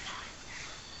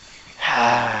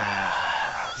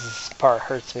 This part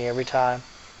hurts me every time.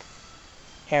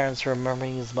 Eren's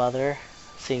remembering his mother,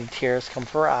 seeing tears come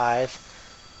from her eyes.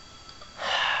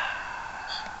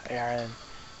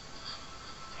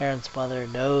 Eren's mother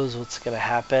knows what's going to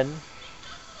happen.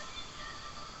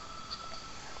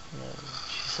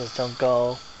 She says, don't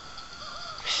go.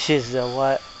 She doesn't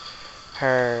want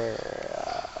her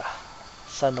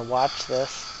son to watch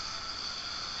this.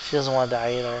 She doesn't want to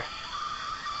die either.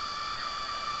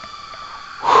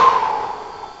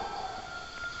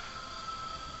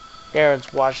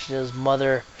 Eren's watching his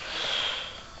mother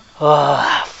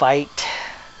fight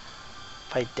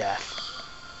death.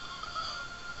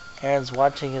 Eren's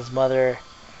watching his mother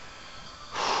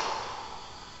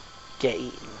get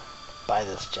eaten by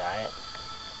this giant.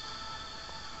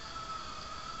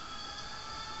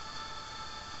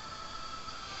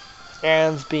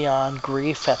 Eren's beyond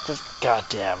grief at this. God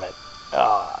damn it.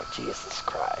 Oh, Jesus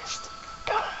Christ.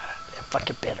 God, it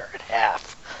fucking bit her in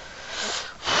half.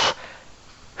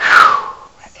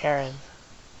 Eren,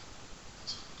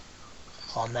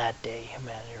 on that day,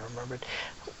 humanity remembered.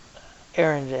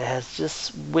 Eren has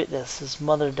just witnessed his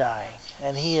mother dying,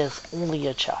 and he is only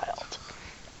a child.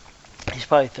 He's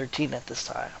probably 13 at this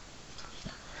time.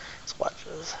 Let's watch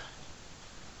this.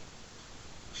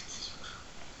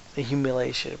 The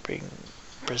humiliation of being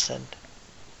imprisoned.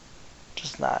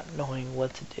 Just not knowing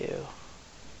what to do.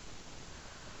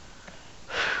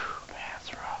 Man,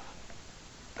 it's rough.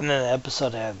 And then the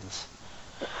episode ends.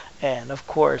 And of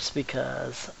course,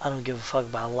 because I don't give a fuck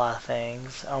about a lot of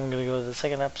things, I'm going to go to the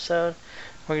second episode.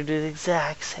 We're going to do the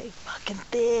exact same fucking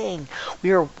thing. We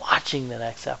are watching the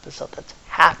next episode that's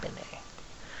happening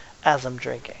as I'm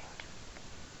drinking.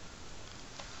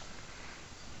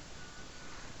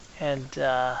 And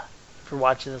if you're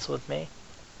watching this with me,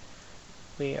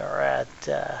 we are at...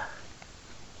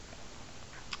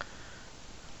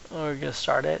 we're going to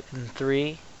start it in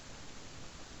 3...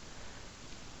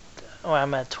 Oh,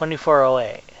 I'm at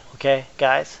 24:08. Okay,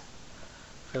 guys,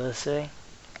 for listening,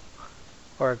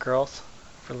 or girls,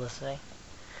 for listening,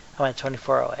 I'm at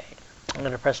 24:08. I'm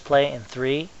gonna press play in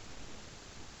 3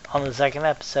 on the second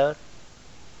episode.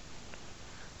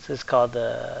 So it's called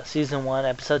the Season 1,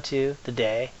 Episode 2, The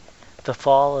Day, The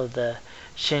Fall of the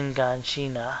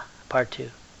Shiganshina, Part 2.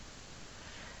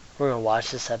 We're gonna watch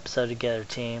this episode together,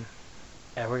 team,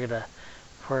 and we're gonna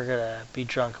be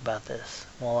drunk about this.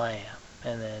 Well, I am.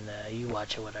 And then you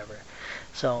watch it, whatever.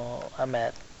 So I'm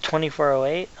at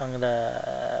 24:08. I'm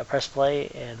gonna press play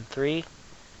in 3,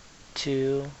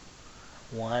 2,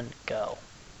 1, go.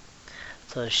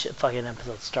 So the fucking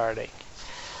episode's starting.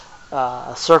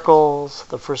 Circles.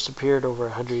 The first appeared over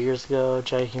 100 years ago.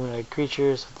 Giant humanoid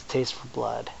creatures with a taste for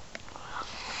blood.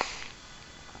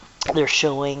 They're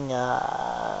showing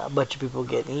a bunch of people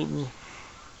getting eaten.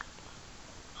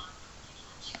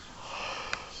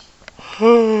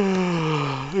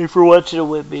 If you're watching it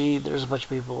with me, there's a bunch of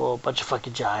people, a bunch of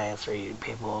fucking giants are eating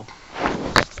people.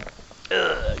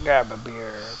 Grab a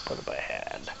beer, put it in my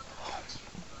hand.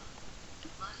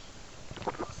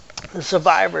 The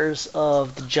survivors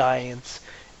of the giants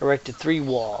erected 3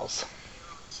 walls.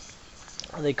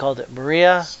 They called it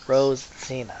Maria, Rose, and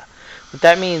Sina. What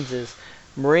that means is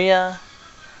Maria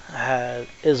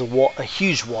is a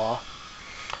huge wall,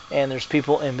 and there's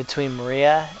people in between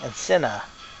Maria and Sina.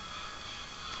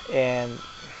 And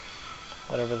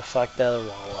whatever the fuck the other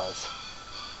wall was.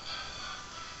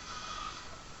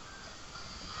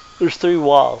 There's 3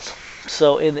 walls.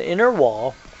 So in the inner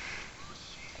wall,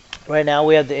 right now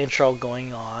we have the intro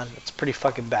going on. It's pretty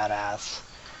fucking badass.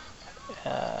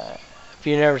 If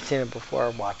you've never seen it before,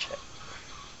 watch it.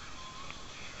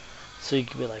 So you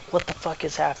can be like, what the fuck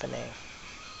is happening?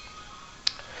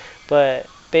 But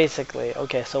basically,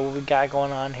 okay, so what we got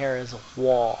going on here is a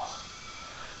wall.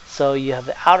 So you have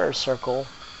the outer circle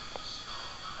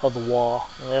of the wall,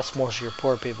 and that's most of your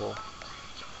poor people.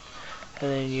 And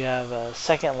then you have a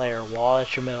second layer wall,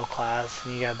 that's your middle class,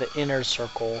 and you have the inner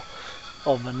circle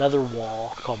of another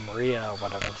wall called Maria or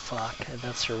whatever the fuck, and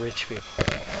that's your rich people,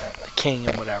 the king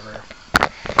and whatever.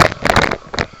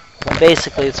 And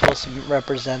basically, it's supposed to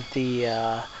represent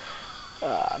the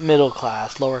middle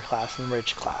class, lower class, and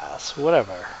rich class,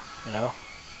 whatever, you know.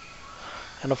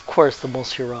 And of course, the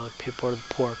most heroic people are the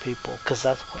poor people, because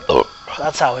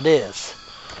that's how it is.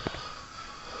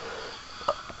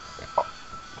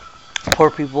 Poor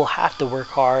people have to work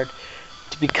hard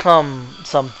to become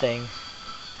something,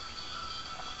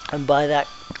 and by that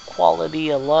quality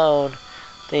alone,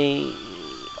 they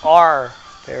are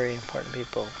very important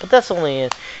people. But that's only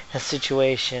in a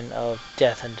situation of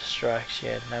death and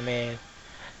destruction. I mean,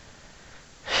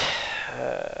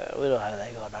 we don't have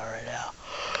that going on right now.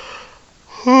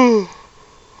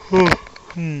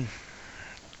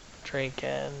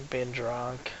 Drinking, being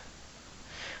drunk.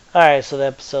 Alright, so the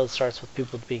episode starts with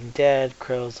people being dead,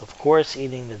 crows, of course,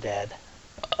 eating the dead.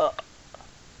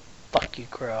 Fuck you,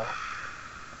 crow.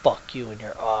 Fuck you and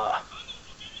your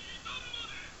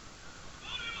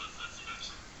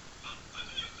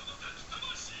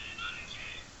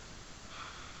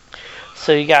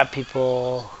So you got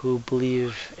people who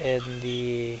believe in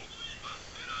the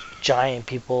giant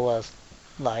people as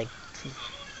like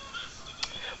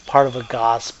part of a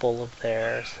gospel of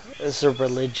theirs. It's a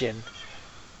religion.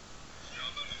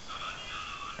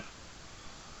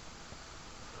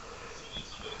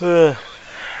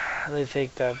 They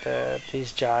think that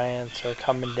these giants are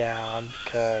coming down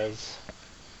because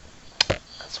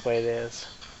that's the way it is.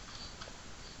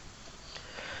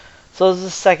 So this is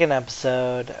the second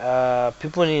episode.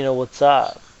 People need to know what's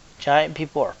up. Giant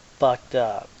people are fucked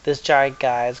up. This giant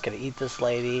guy is gonna eat this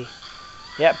lady.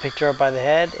 Yeah, picked her up by the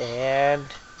head and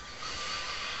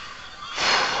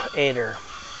ate her.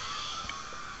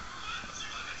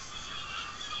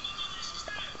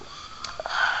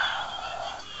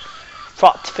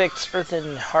 Fought to fix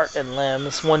earthen heart and limb.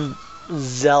 This one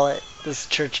zealot, this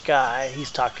church guy,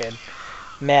 he's talking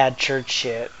mad church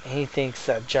shit. He thinks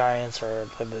that giants are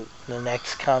the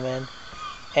next coming.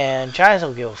 And giants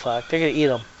don't give a fuck. They're gonna eat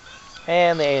them.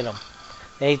 And they ate him.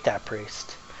 They ate that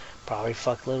priest. Probably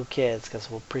fuck little kids, because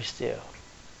what priests do.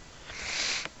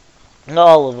 Not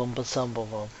all of them, but some of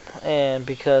them. And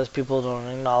because people don't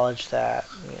acknowledge that,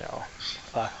 you know,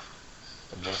 fuck.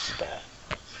 This is bad.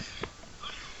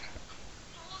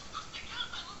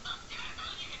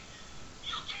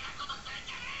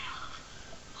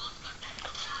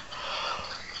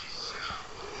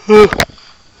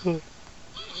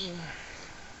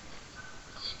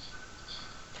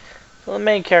 So the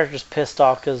main character's pissed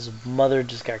off because his mother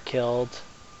just got killed.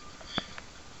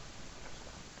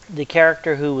 The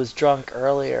character who was drunk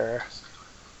earlier,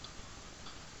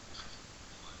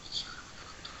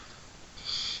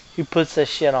 he puts this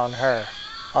shit on her,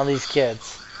 on these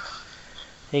kids.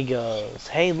 He goes,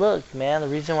 hey look man, the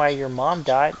reason why your mom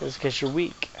died is because you're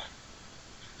weak.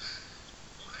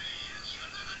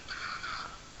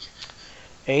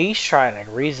 And he's trying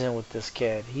to reason with this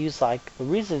kid. He's like, the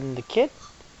reason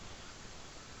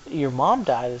your mom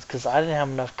died is because I didn't have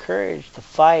enough courage to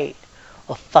fight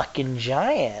a fucking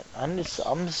giant. I'm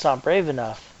just not brave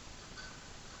enough.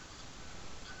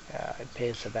 Yeah, it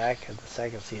pays it back in the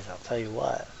second season, I'll tell you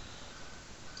what.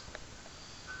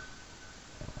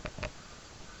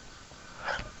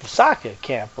 Misaka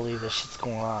can't believe this shit's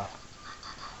going on.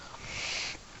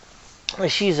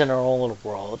 She's in her own little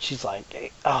world. She's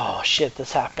like, oh shit,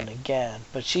 this happened again.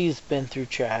 But she's been through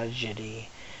tragedy.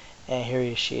 And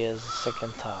here she is the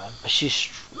second time. But she's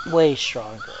way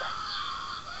stronger.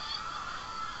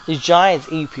 These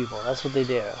giants eat people. That's what they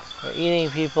do. They're eating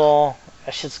people.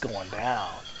 That shit's going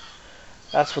down.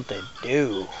 That's what they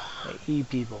do. They eat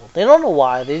people. They don't know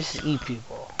why. They just eat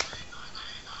people.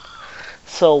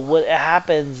 So what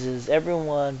happens is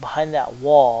everyone behind that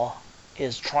wall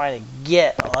is trying to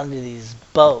get onto these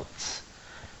boats.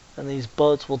 And these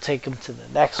boats will take them to the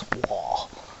next wall.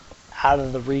 Out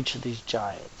of the reach of these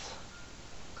giants.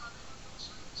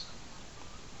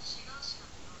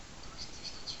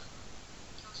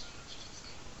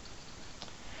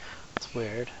 It's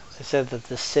weird. They said that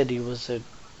the city was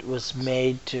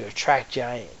made to attract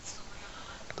giants.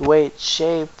 The way it's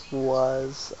shaped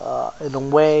was in a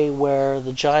way where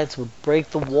the giants would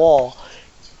break the wall,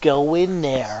 go in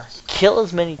there, kill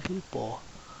as many people,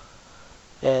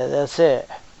 and that's it.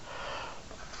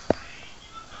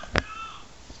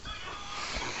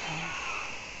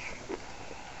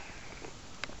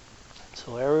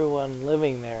 So everyone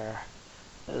living there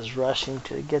is rushing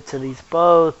to get to these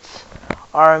boats.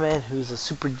 Armin, who's a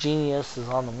super genius, is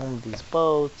on one of these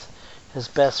boats. His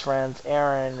best friends,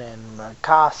 Aaron and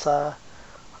Casa,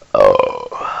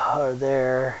 are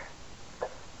there.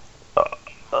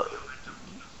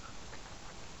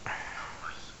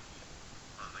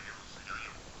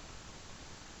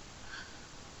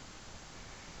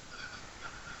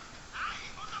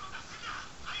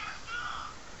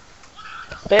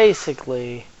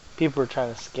 Basically, people are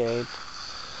trying to escape.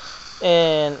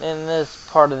 And in this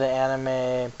part of the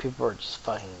anime, people are just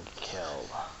fucking killed.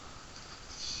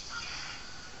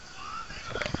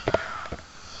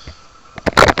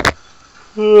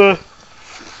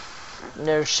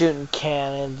 they're shooting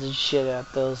cannons and shit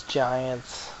at those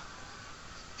giants.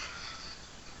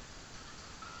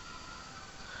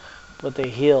 But they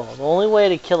heal. The only way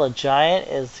to kill a giant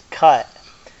is to cut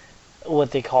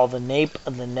what they call the nape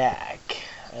of the neck.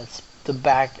 It's the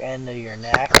back end of your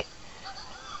neck.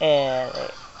 And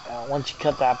once you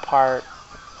cut that part,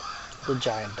 the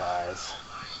giant dies.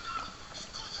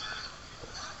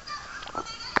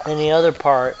 And the other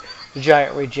part, the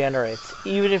giant regenerates.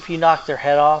 Even if you knock their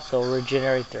head off, they'll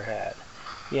regenerate their head.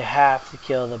 You have to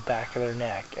kill the back of their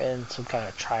neck in some kind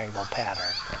of triangle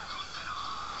pattern.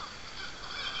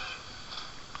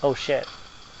 Oh shit.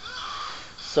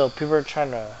 So people are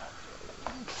trying to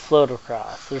float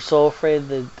across. They're so afraid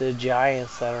that the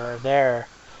giants that are there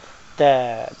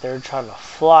that they're trying to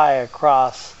fly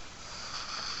across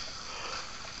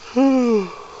and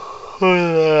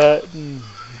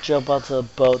jump onto the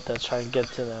boat that's trying to get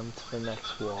to them to the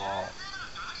next wall.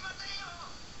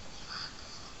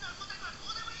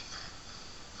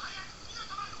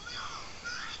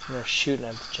 And they're shooting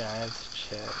at the giants and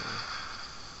shit.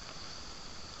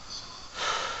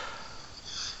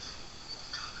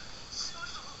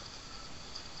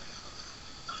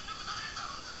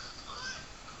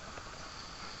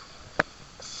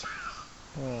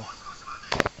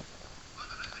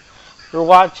 We're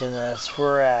watching this.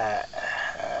 We're at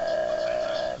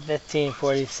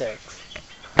 1546.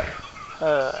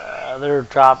 They're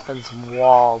dropping some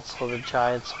walls so the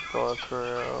giants will go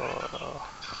through.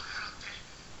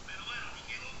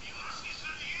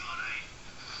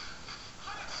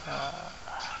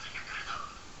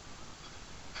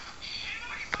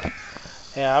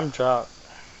 Yeah, I'm drunk.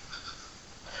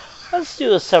 Let's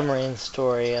do a submarine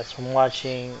story as I'm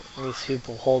watching these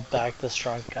people hold back this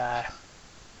drunk guy.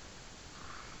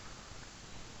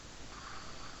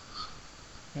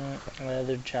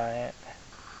 Another giant.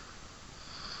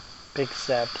 Big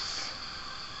steps.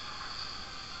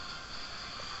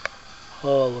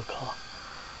 Oh, look.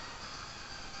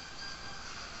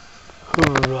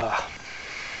 Hoorah.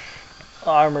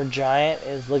 Armored giant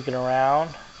is looking around.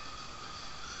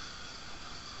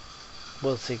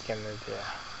 What's he gonna do?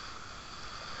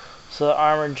 So the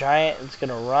armored giant is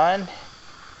gonna run.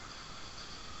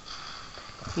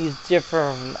 He's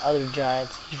different from other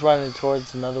giants. He's running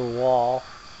towards another wall.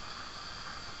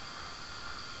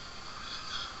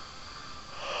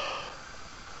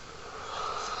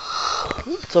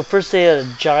 So first they had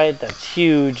a giant that's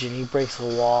huge and he breaks the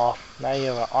wall. Now you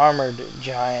have an armored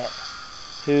giant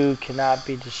who cannot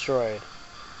be destroyed.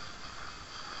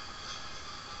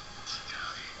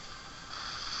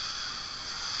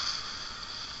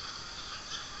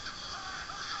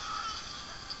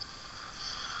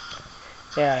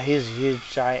 Yeah, he's a huge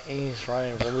giant and he's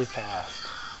running really fast.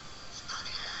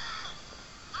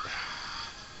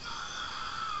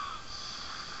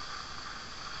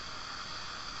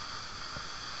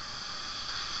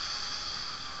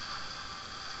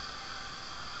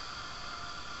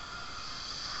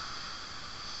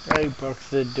 He broke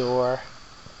the door.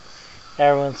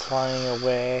 Everyone's flying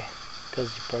away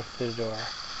because he broke the door.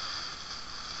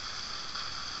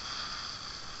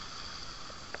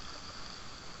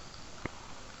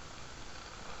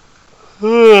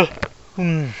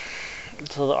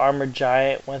 So the armored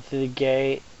giant went through the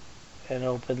gate and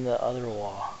opened the other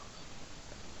wall.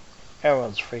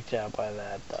 Everyone's freaked out by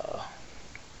that though.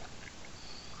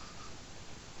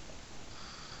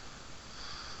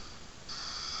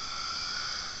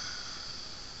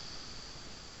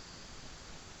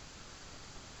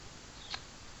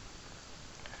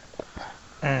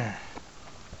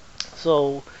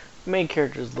 So, the main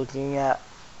character is looking at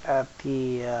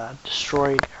the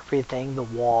destroyed everything, the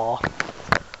wall,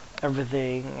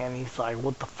 everything, and he's like,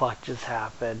 what the fuck just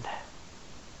happened?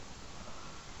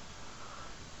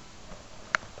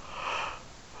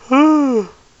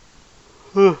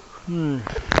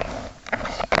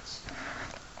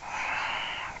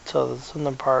 So this is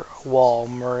the part of wall,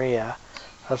 Maria,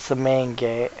 that's the main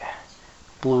gate,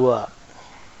 blew up.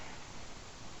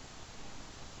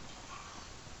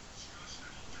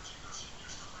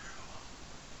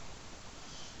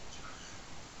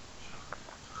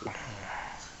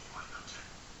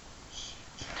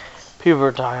 People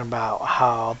were talking about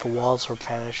how the walls were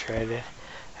penetrated,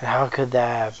 and how could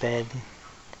that have been?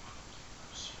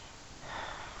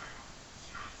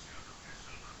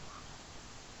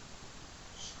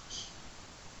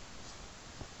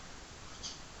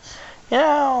 You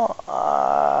know,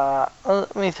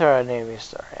 let me throw a Navy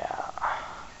story out.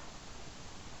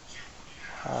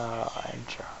 I'm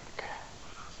drunk.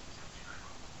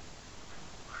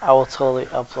 I will totally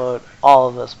upload all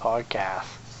of this podcast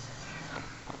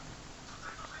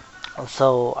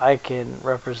so I can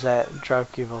represent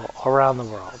drunk people around the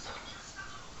world.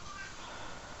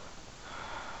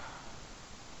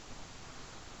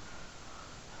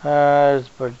 There's a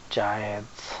bunch of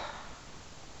giants.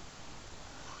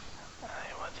 They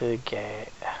went through the gate.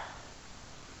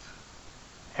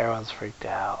 Everyone's freaked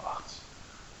out.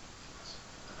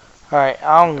 Alright,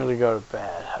 I'm gonna go to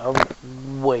bed. I'm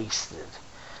wasted.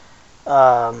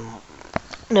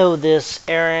 Know this,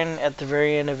 Eren, at the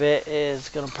very end of it, is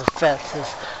gonna profess his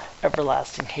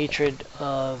everlasting hatred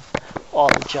of all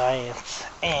the giants.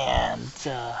 And,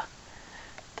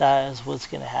 that is what's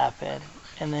gonna happen.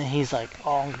 And then he's like,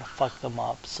 oh, I'm gonna fuck them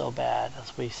up so bad.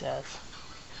 That's what he says.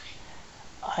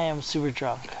 I am super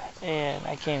drunk, and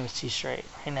I can't even see straight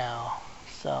right now.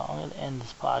 So I'm gonna end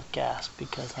this podcast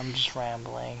because I'm just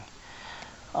rambling.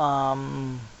 If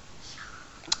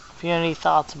you have any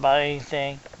thoughts about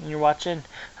anything, and you're watching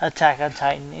Attack on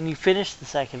Titan, and you finished the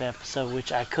second episode,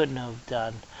 which I couldn't have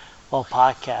done while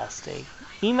podcasting,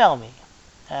 email me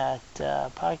at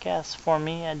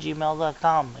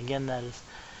podcastforme@gmail.com. Again, that is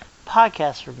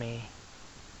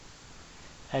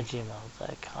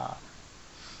podcastforme@gmail.com.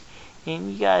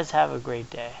 And you guys have a great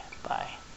day. Bye.